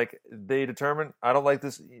determine, I don't like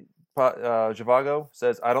this. Zhivago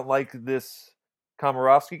says, I don't like this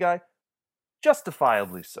Komarovsky guy.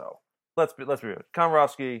 Justifiably so. Let's be real.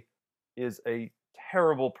 Komarovsky is a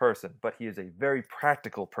terrible person, but he is a very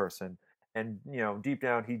practical person, and deep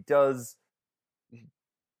down he does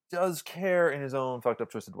care in his own fucked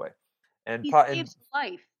up, twisted way. And he saves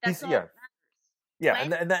life. That's all that matters. Yeah,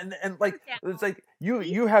 and like it's like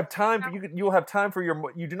you have time. You'll have time for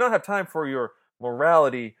your. You do not have time for your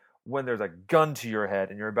morality when there's a gun to your head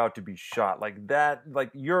and you're about to be shot. Like that.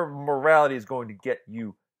 Like your morality is going to get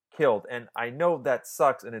you killed. And I know that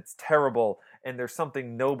sucks and it's terrible. And there's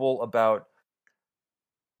something noble about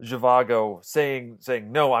Zhivago saying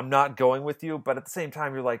no, I'm not going with you. But at the same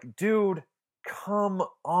time, you're like, dude, come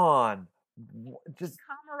on. Just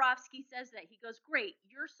Komarovsky says that. He goes, great,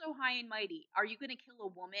 you're so high and mighty. Are you going to kill a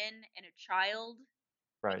woman and a child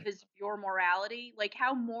because of your morality? Like,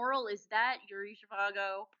 how moral is that, Yuri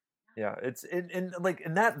Zhivago? Yeah, this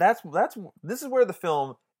is where the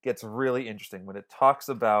film gets really interesting when it talks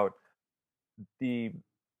about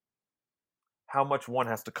how much one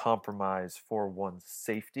has to compromise for one's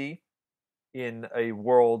safety in a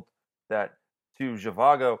world that, to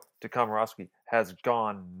Zhivago, to Komarovsky, has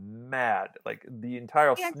gone mad. Like the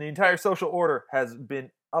entire social order has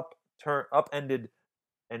been upended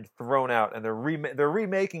and thrown out, and they're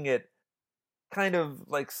remaking it kind of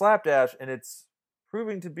like slapdash, and it's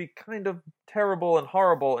proving to be kind of terrible and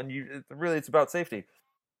horrible. And it's about safety,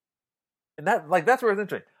 and that's where it's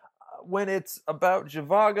interesting. When it's about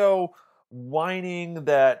Zhivago whining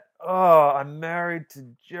that, oh, I'm married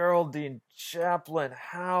to Geraldine Chaplin.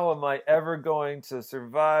 How am I ever going to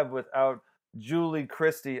survive without Julie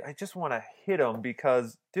Christie? I just want to hit him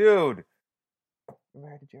because, dude, You're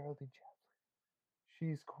married to Geraldine Chaplin.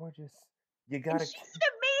 She's gorgeous. You gotta. And she's an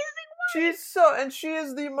amazing woman. She's so, and she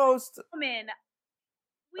is the most. Woman.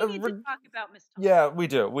 We need to talk about Miss Thomas. Yeah, we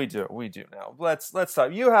do now. Let's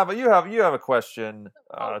talk. You have a question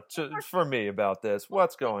for me about this.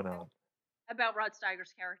 What's going on? About Rod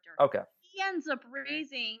Steiger's character. Okay. He ends up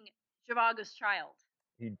raising Zhivago's child.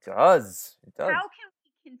 He does. How can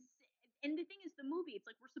we and the thing is, the movie, it's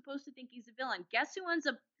like we're supposed to think he's a villain. Guess who ends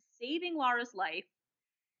up saving Laura's life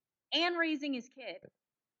and raising his kid?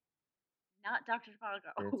 Not Dr.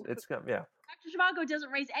 Zhivago. It's yeah. Dr. Zhivago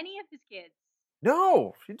doesn't raise any of his kids.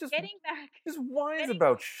 No, she just whines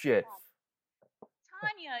about shit.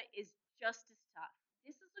 Tanya is just as tough.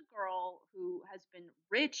 This is a girl who has been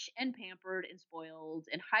rich and pampered and spoiled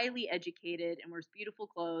and highly educated and wears beautiful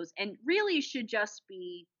clothes and really should just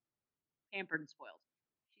be pampered and spoiled.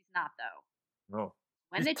 She's not, though. No.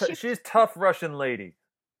 She's tough Russian lady.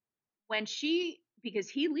 Because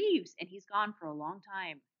he leaves and he's gone for a long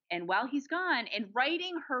time. And while he's gone and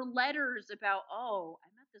writing her letters about, I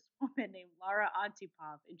met this woman named Lara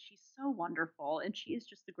Antipov and she's so wonderful and she is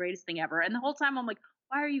just the greatest thing ever. And the whole time I'm like,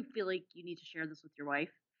 why are you feel like you need to share this with your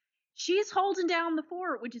wife? She's holding down the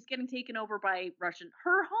fort, which is getting taken over by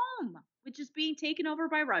her home, which is being taken over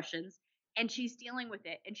by Russians, and she's dealing with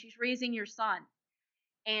it, and she's raising your son.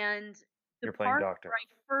 And the part where I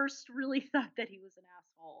first really thought that he was an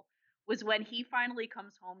asshole was when he finally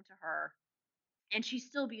comes home to her. And she's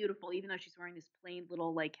still beautiful, even though she's wearing this plain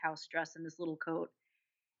little like house dress and this little coat.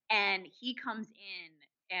 And he comes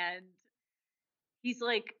in and he's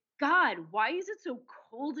like, God, why is it so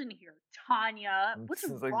cold in here, Tanya? What's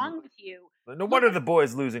wrong with you? No wonder the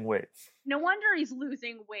boy's losing weight. No wonder he's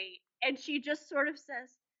losing weight. And she just sort of says,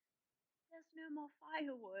 there's no more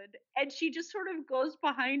firewood. And she just sort of goes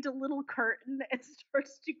behind a little curtain and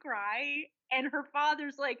starts to cry. And her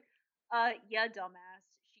father's like, yeah, dumbass.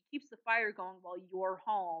 Keeps the fire going while you're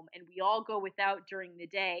home, and we all go without during the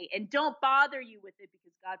day, and don't bother you with it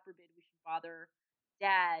because God forbid we should bother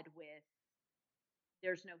Dad with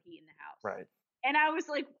there's no heat in the house. Right. And I was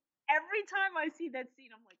like, every time I see that scene,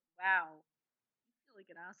 I'm like, wow, you feel like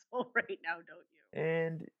an asshole right now, don't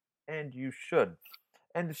you? And you should.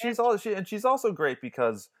 And she's also great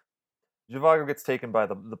because Zhivago gets taken by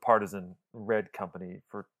the partisan Red Company.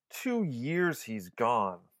 For 2 years he's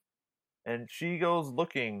gone. And she goes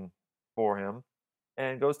looking for him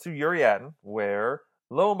and goes to Yuriatin, where,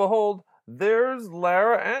 lo and behold, there's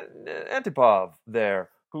Lara Antipov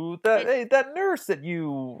there, that nurse that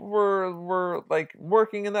you were like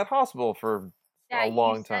working in that hospital for a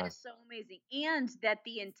long time. That is so amazing. And that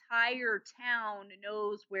the entire town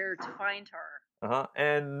knows where to find her.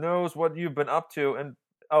 And knows what you've been up to. And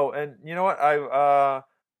and you know what? I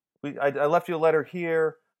left you a letter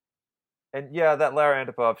here. And yeah, that Lara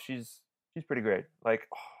Antipov, she's pretty great. Like,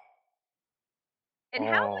 and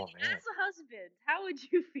as a husband, how would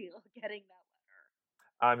you feel getting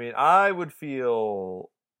that I letter? mean, I would feel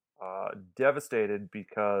devastated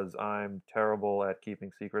because I'm terrible at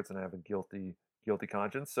keeping secrets and I have a guilty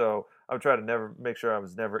conscience. So I would try to make sure I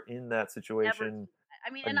was never in that situation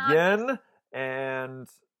again. And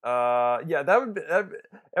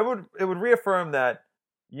it would reaffirm that,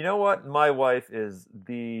 you know what, my wife is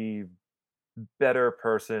the better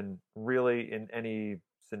person really in any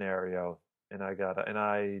scenario, and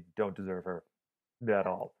I don't deserve her at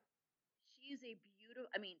all. She's a beautiful,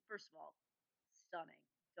 first of all, stunning.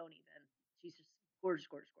 Don't even. She's just gorgeous.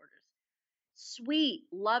 Sweet,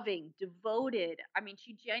 loving, devoted.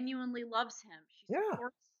 She genuinely loves him.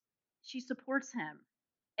 She supports him.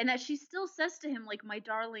 And that she still says to him, like, my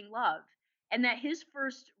darling love. And that his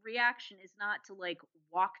first reaction is not to, like,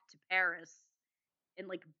 walk to Paris and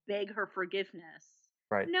like beg her forgiveness.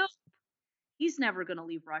 Right. No, he's never gonna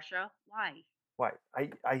leave Russia. Why?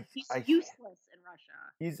 He's useless in Russia.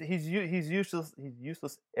 He's useless. He's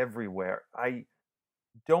useless everywhere. I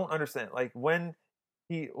don't understand. Like when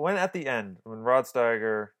at the end, when Rod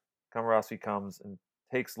Steiger, Komorowski comes and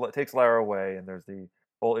takes Lara away, and there's the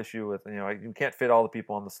whole issue with you can't fit all the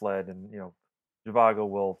people on the sled, and Zhivago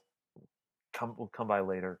will come by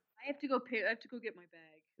later. I have to go get my bag.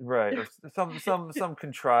 Right, or some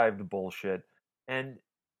contrived bullshit, and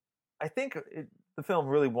I think the film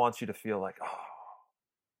really wants you to feel like,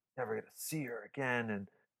 never gonna see her again, and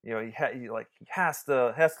he has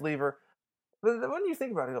to leave her. But when you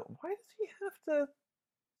think about it, why does he have to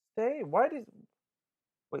stay?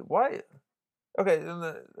 Why? Okay,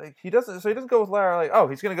 he doesn't. So he doesn't go with Lara. Like,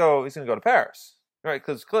 he's gonna go to Paris, right?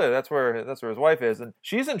 Because clearly that's where his wife is, and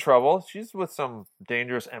she's in trouble. She's with some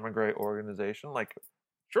dangerous emigre organization. Like,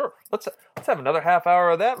 sure, let's have another half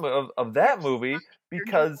hour of that movie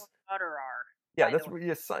because Yeah, that's where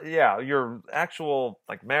your actual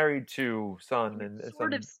like married to son and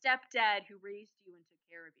sort of stepdad who raised you and took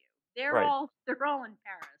care of you. They're Right. all in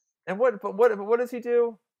Paris. And what does he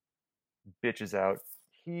do? Bitches out.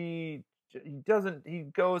 He doesn't. He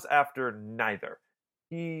goes after neither.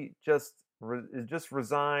 He is just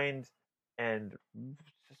resigned and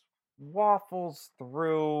just waffles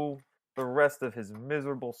through the rest of his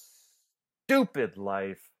miserable, stupid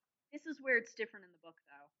life. This is where it's different in the book,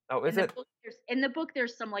 though. Oh, is it? In the book,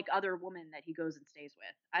 there's some like other woman that he goes and stays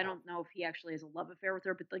with. I don't know if he actually has a love affair with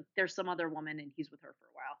her, but like there's some other woman and he's with her for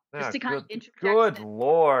a while, just to kind of interject. Good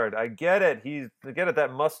Lord, I get it.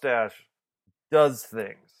 That mustache does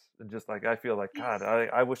things. And just like I feel like God,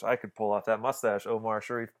 I wish I could pull off that mustache, Omar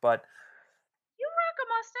Sharif, but you rock a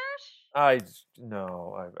mustache. I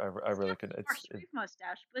really couldn't. It's Sharif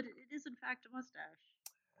mustache, but it is in fact a mustache.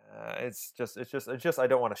 It's just I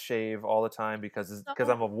don't want to shave all the time because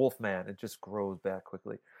I'm a wolf man. It just grows back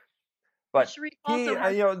quickly. But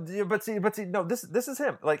but see, no, this is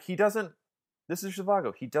him. Like he doesn't. This is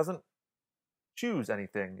Zhivago. He doesn't choose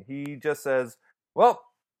anything. He just says, "Well,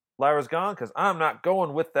 Lyra's gone because I'm not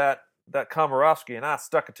going with that Komarovsky, and I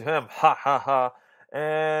stuck it to him. Ha ha ha."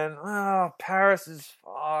 And Paris is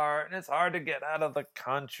far, and it's hard to get out of the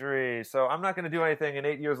country. So I'm not going to do anything. And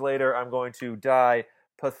 8 years later, I'm going to die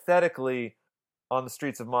pathetically on the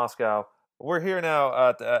streets of Moscow. We're here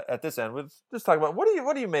now at this end. We'll just talk about what do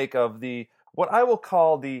you make of what I will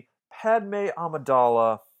call the Padme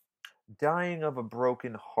Amidala dying of a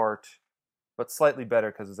broken heart, but slightly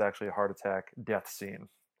better because it's actually a heart attack death scene.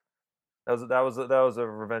 That was a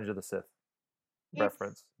Revenge of the Sith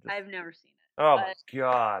reference. I've never seen it. Oh my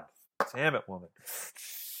God! Damn it, woman.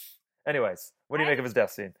 Anyways, what do you make of his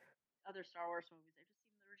death scene? Other Star Wars movies. I've just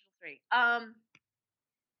seen the original 3.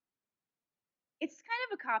 It's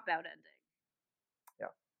kind of a cop-out ending. Yeah.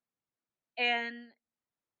 And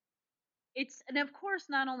of course,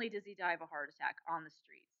 not only does he die of a heart attack on the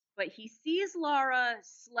streets, but he sees Lara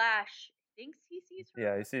 / thinks he sees her.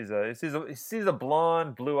 Yeah, he sees a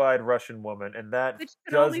blonde, blue-eyed Russian woman, and that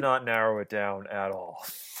does not narrow it down at all.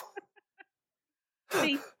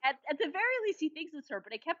 At the very least, he thinks it's her,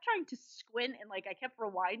 but I kept trying to squint and like I kept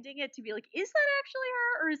rewinding it to be like, is that actually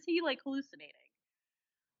her, or is he like hallucinating?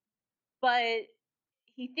 But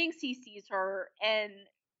he thinks he sees her, and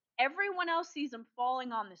everyone else sees him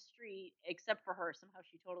falling on the street except for her. Somehow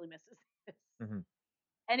she totally misses this,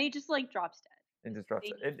 and he just like drops dead. And just drops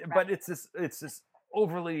dead. But it's this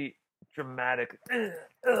overly dramatic, like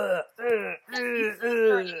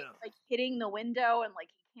hitting the window, and like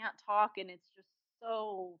he can't talk, and it's just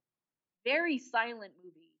so very silent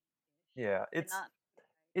movie. Yeah, it's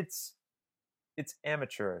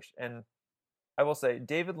amateurish, and I will say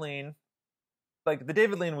David Lean, like the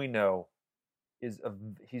David Lean we know,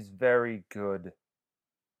 he's very good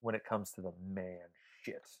when it comes to the man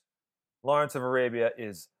shit. Lawrence of Arabia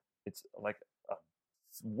it's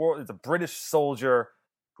a British soldier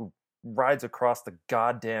who rides across the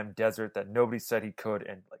goddamn desert that nobody said he could,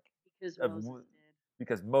 and like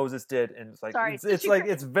because Moses did, and it's like he's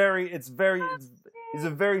a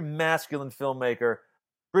very masculine filmmaker.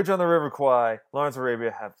 Bridge on the River Kwai, Lawrence of Arabia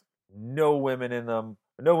have no women in them,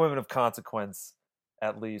 no women of consequence,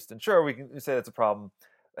 at least. And sure, we can say that's a problem,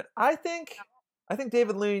 but I think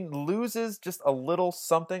David Lean loses just a little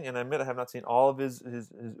something, and I admit I have not seen all of his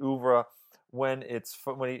oeuvre when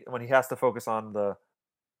he has to focus on the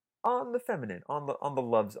feminine, on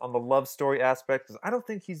the love story aspect. Because I don't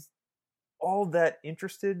think he's all that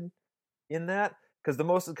interested in that, because the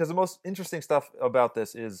most interesting stuff about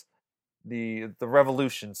this is the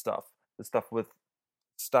revolution stuff, the stuff with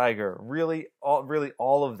Steiger, really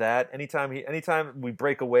all of that. Anytime we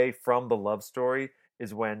break away from the love story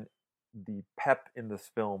is when the pep in this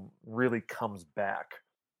film really comes back.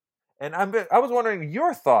 And I was wondering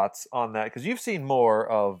your thoughts on that, because you've seen more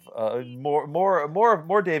of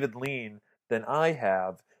more David Lean than I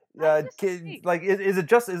have. Is it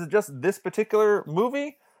just this particular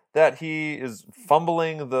movie that he is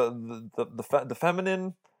fumbling the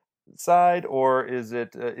feminine side, or is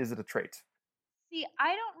it a trait? See,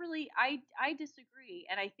 I disagree,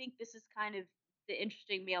 and I think this is kind of the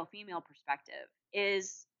interesting male-female perspective.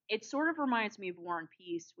 Is it sort of reminds me of War and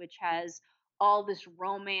Peace, which has all this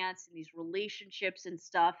romance and these relationships and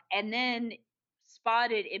stuff, and then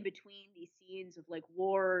spotted in between these scenes of like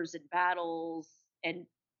wars and battles and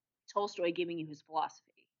Tolstoy giving you his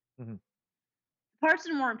philosophy. Mm-hmm. The parts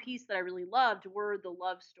in War and Peace that I really loved were the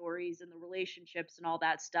love stories and the relationships and all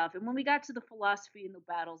that stuff. And when we got to the philosophy and the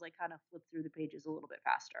battles, I kind of flipped through the pages a little bit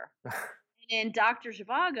faster. In Dr.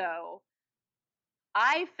 Zhivago,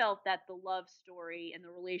 I felt that the love story and the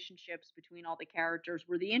relationships between all the characters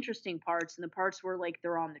were the interesting parts, and the parts where like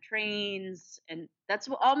they're on the trains, and that's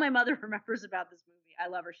what all my mother remembers about this movie. I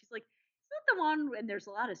love her. She's like, "Is that the one when there's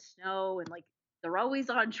a lot of snow and like they're always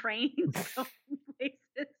on trains going places?"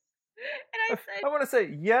 And I said, I want to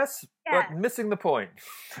say yes, but "Yes." missing the point.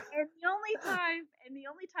 And the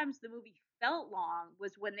only times the movie felt long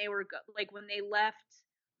was when they were like when they left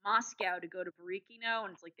Moscow to go to Barikino,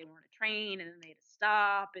 and it's like they were on a train, and then they had to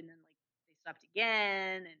stop, and then like they stopped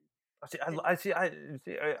again, and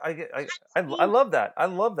I love that. I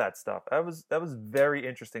love that stuff. That was very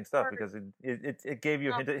interesting stuff because it gave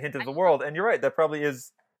you a hint of the world. And you're right. That probably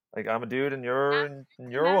is like I'm a dude and you're a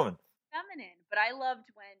woman. Feminine, but I loved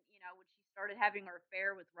when when she started having her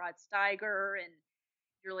affair with Rod Steiger, and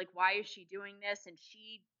you're like, why is she doing this? And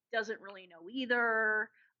she doesn't really know either.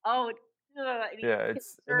 Oh, and Yeah,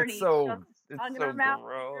 it's so in her mouth.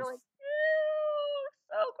 gross. You're like, ew,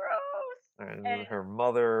 so gross. And her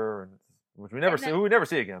mother, which we never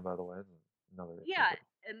see again, by the way. Another issue, yeah,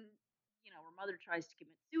 and her mother tries to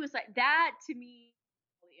commit suicide. That to me,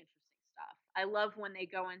 is really interesting stuff. I love when they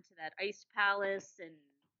go into that ice palace, and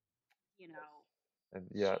and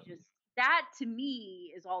yeah, that to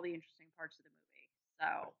me is all the interesting parts of the movie.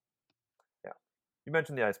 So yeah, you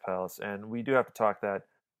mentioned the ice palace, and we do have to talk that.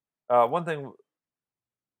 One thing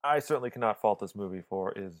I certainly cannot fault this movie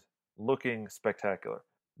for is looking spectacular.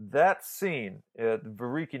 That scene at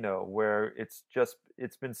Varikino, where it's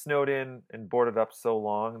been snowed in and boarded up so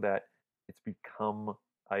long that it's become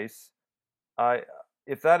ice.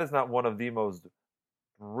 If that is not one of the most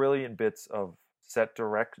brilliant bits of set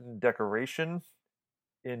decoration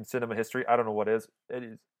in cinema history, I don't know what is. It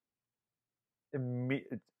is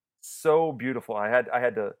it's so beautiful. I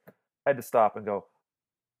had to stop and go,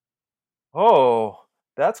 oh,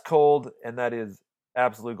 that's cold, and that is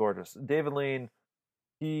absolutely gorgeous. David Lean,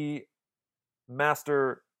 he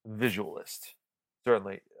master visualist,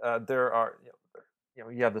 certainly. There are,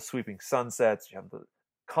 you have the sweeping sunsets, you have the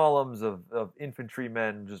columns of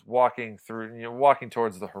infantrymen just walking through, walking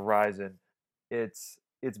towards the horizon. It's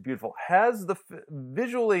beautiful.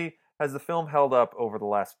 Visually, has the film held up over the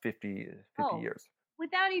last 50 years?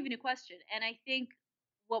 Without even a question. And I think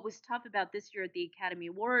what was tough about this year at the Academy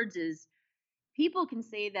Awards is people can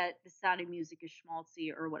say that the Sound of Music is schmaltzy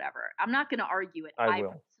or whatever. I'm not going to argue it. I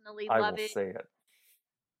will. Personally I love will it. say it.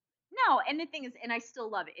 No, and the thing is, and I still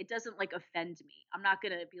love it. It doesn't like offend me. I'm not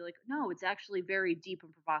going to be like, no, it's actually very deep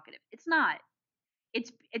and provocative. It's not.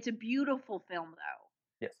 It's a beautiful film though.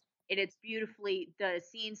 Yes. It's beautifully, the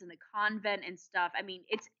scenes in the convent and stuff. I mean,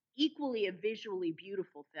 it's equally a visually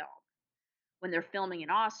beautiful film when they're filming in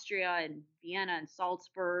Austria and Vienna and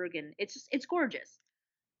Salzburg, and it's gorgeous.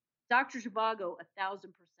 Dr. Zhivago 1,000%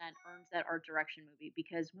 earns that art direction movie,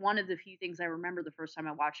 because one of the few things I remember the first time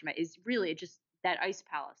I watched him is really just that ice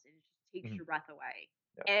palace, and it just takes your breath away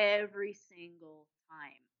every single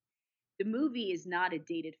time. The movie is not a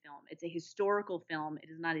dated film. It's a historical film. It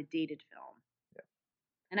is not a dated film. Yeah.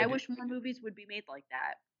 And I wish more movies would be made like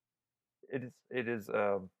that. It is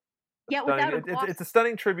it's a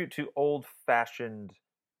stunning tribute to old-fashioned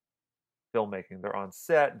filmmaking. They're on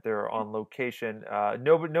set, they're on location.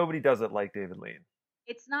 Nobody does it like David Lean.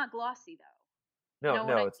 It's not glossy though.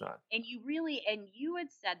 No, it's not. And you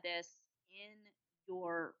had said this in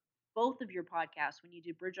both of your podcasts, when you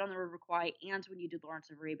did Bridge on the River Kwai and when you did Lawrence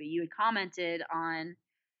of Arabia. You had commented on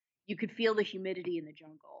you could feel the humidity in the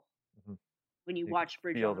jungle when you watch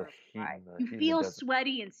Bridge on the River Kwai. You feel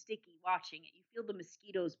sweaty and sticky watching it. You feel the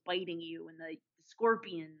mosquitoes biting you and the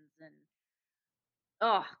scorpions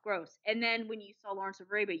and gross. And then when you saw Lawrence of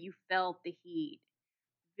Arabia, you felt the heat,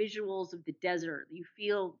 visuals of the desert. You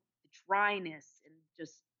feel the dryness, and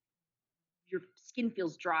just your skin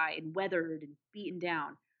feels dry and weathered and beaten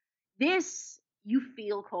down. This, you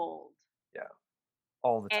feel cold. Yeah,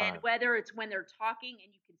 all the time. And whether it's when they're talking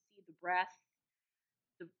and you can see the breath,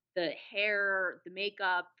 the hair, the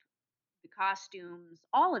makeup, the costumes,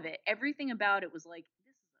 all of it, everything about it was like,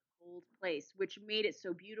 this is a cold place, which made it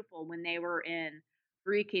so beautiful when they were in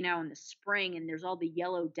Barikino in the spring, and there's all the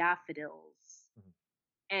yellow daffodils,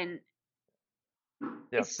 and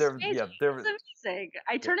it's amazing.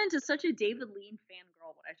 I turn into such a David Lean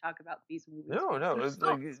fangirl when I talk about these movies. No, it's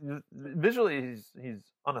like, visually he's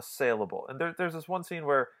unassailable. And there's this one scene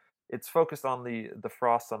where it's focused on the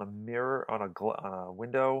frost on a mirror on a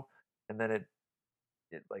window, and then it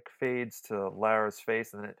like fades to Lara's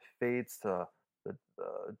face, and then it fades to the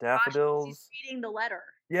daffodils. He's reading the letter.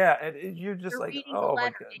 Yeah, and you're just like, oh my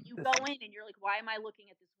god! And you go in and you're like, why am I looking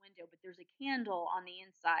at this window? But there's a candle on the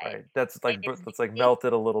inside. Right, that's like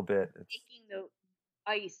melted a little bit. Making the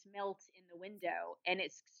ice melt in the window, and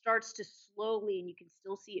it starts to slowly, and you can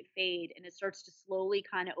still see it fade, and it starts to slowly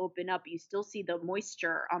kind of open up. You still see the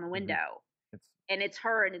moisture on the window. And it's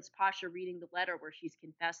her, and it's Pasha reading the letter where she's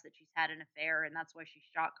confessed that she's had an affair, and that's why she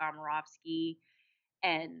shot Komarovsky.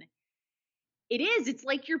 And it's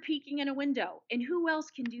like you're peeking in a window. And who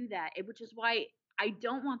else can do that? Which is why I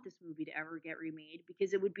don't want this movie to ever get remade,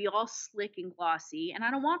 because it would be all slick and glossy, and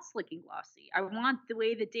I don't want slick and glossy. I want the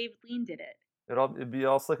way that David Lean did it. It'd be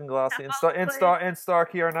all slick and glossy, and star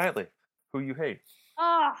Keira Knightley, who you hate.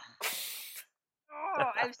 Oh,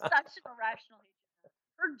 I have such an irrational hatred.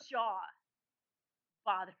 Her jaw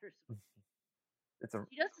bothers me.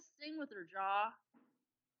 She does this thing with her jaw.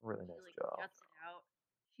 Really nice jaw. Cuts it out.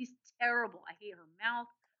 She's terrible. I hate her mouth.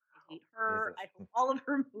 I hate her. I hope all of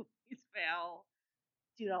her movies fail.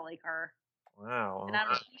 Do not like her. Wow. And I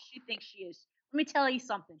don't know who she thinks she is. Let me tell you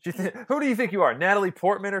something. Who do you think you are? Natalie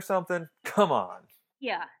Portman or something? Come on.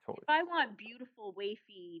 Yeah. Totally. If I want beautiful,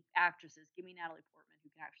 wafy actresses, give me Natalie Portman, who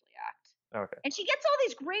can actually act. Okay. And she gets all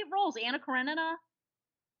these great roles. Anna Karenina.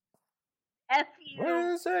 F you. What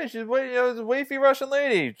did I say? She's a wafy Russian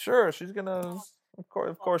lady. Sure, she's gonna. Of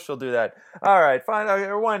course, she'll do that. All right, fine.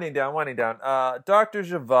 We're winding down. Dr.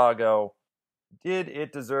 Zhivago, did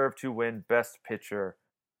it deserve to win Best Picture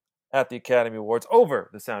at the Academy Awards over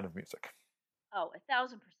The Sound of Music? Oh,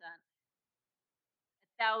 1,000%.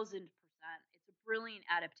 1,000%. It's a brilliant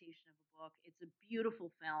adaptation of a book. It's a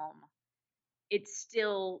beautiful film. It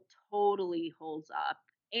still totally holds up.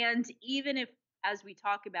 And even if, as we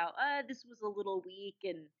talk about, this was a little weak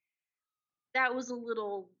and that was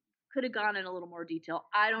could have gone in a little more detail,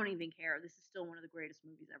 I don't even care. This is still one of the greatest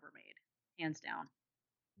movies ever made. Hands down.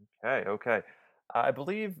 Okay. I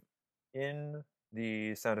believe in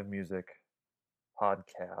the Sound of Music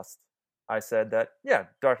podcast, I said that, yeah,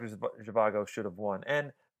 Dr. Zhivago should have won.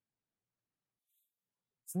 And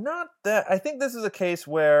it's not that. I think this is a case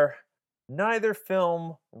where neither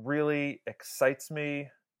film really excites me.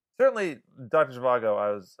 Certainly, Dr. Zhivago,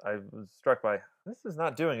 I was struck by, this is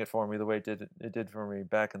not doing it for me the way it did for me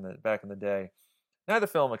back in the day. Neither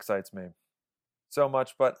film excites me so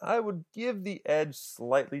much, but I would give the edge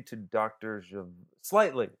slightly to Dr.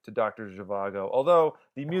 Zhivago. Although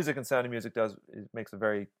the music and Sound of Music makes a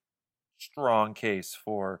very strong case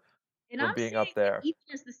for being up there. Even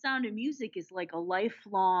as The Sound of Music is like a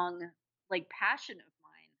lifelong passion of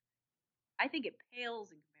mine, I think it pales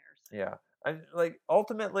in comparison. Yeah,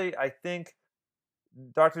 ultimately, I think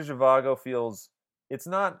Dr. Zhivago feels it's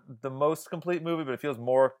not the most complete movie, but it feels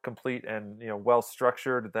more complete and well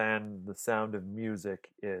structured than The Sound of Music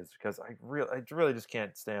is, because I really just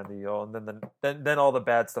can't stand and then all the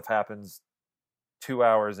bad stuff happens 2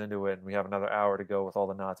 hours into it, and we have another hour to go with all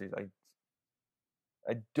the Nazis.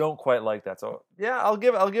 I don't quite like that. So yeah, I'll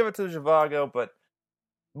give it to Zhivago, but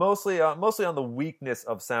mostly on the weakness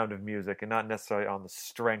of Sound of Music and not necessarily on the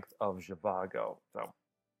strength of Zhivago. So.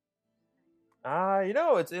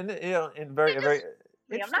 It's in very.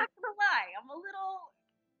 I'm not gonna lie.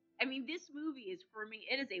 This movie is, for me,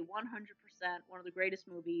 it is a 100% one of the greatest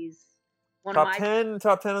movies. Top 10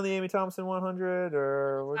 on the Amy Thompson 100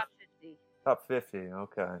 or top 50. Top 50.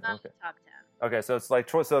 Okay. Top 10. Okay, so it's like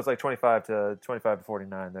 25 to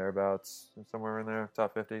 49 thereabouts, somewhere in there.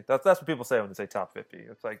 Top 50. That's what people say when they say top 50.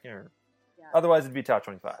 It's like otherwise it'd be top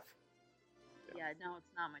 25. Yeah, no,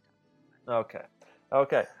 it's not my top 50.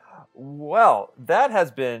 Okay. Well, that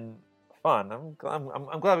has been fun. I'm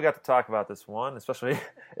glad we got to talk about this one. Especially,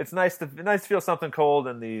 it's nice to feel something cold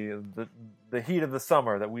in the heat of the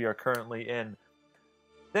summer that we are currently in.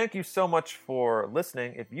 Thank you so much for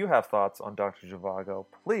listening. If you have thoughts on Dr. Zhivago,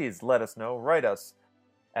 please let us know. Write us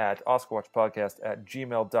at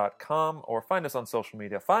OscarWatchPodcast@gmail.com or find us on social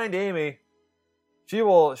media. Find Amy. She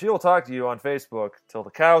will talk to you on Facebook till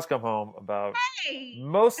the cows come home about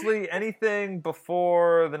mostly anything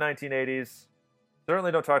before the 1980s.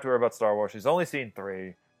 Certainly don't talk to her about Star Wars. She's only seen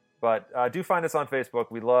 3. But do find us on Facebook.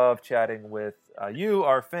 We love chatting with you,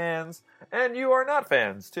 our fans, and you are not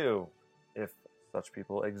fans, too. If such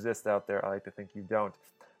people exist out there, I like to think you don't.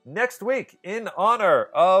 Next week, in honor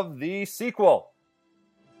of the sequel,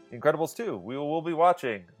 The Incredibles 2, we will be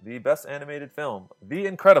watching the best animated film, The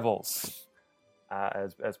Incredibles.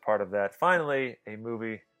 As part of that. Finally, a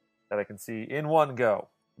movie that I can see in one go.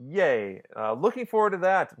 Yay. Looking forward to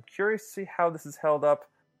that. I'm curious to see how this is held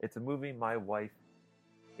up. It's a movie my wife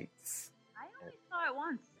hates. I only saw it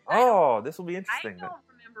once. This will be interesting. I don't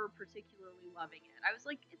remember particularly loving it. I was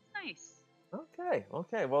like, it's nice. Okay.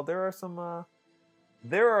 Well,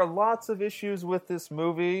 there are lots of issues with this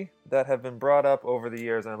movie that have been brought up over the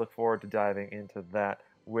years, and I look forward to diving into that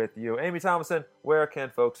with you. Amy Thomason, where can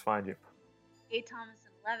folks find you? A.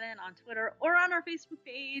 Thomason 11 on Twitter or on our Facebook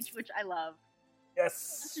page, which I love.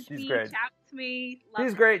 Yes, Message he's me, great. chat with me. Love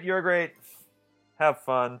He's it. great. You're great. Have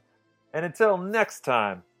fun. And until next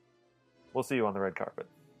time, we'll see you on the red carpet.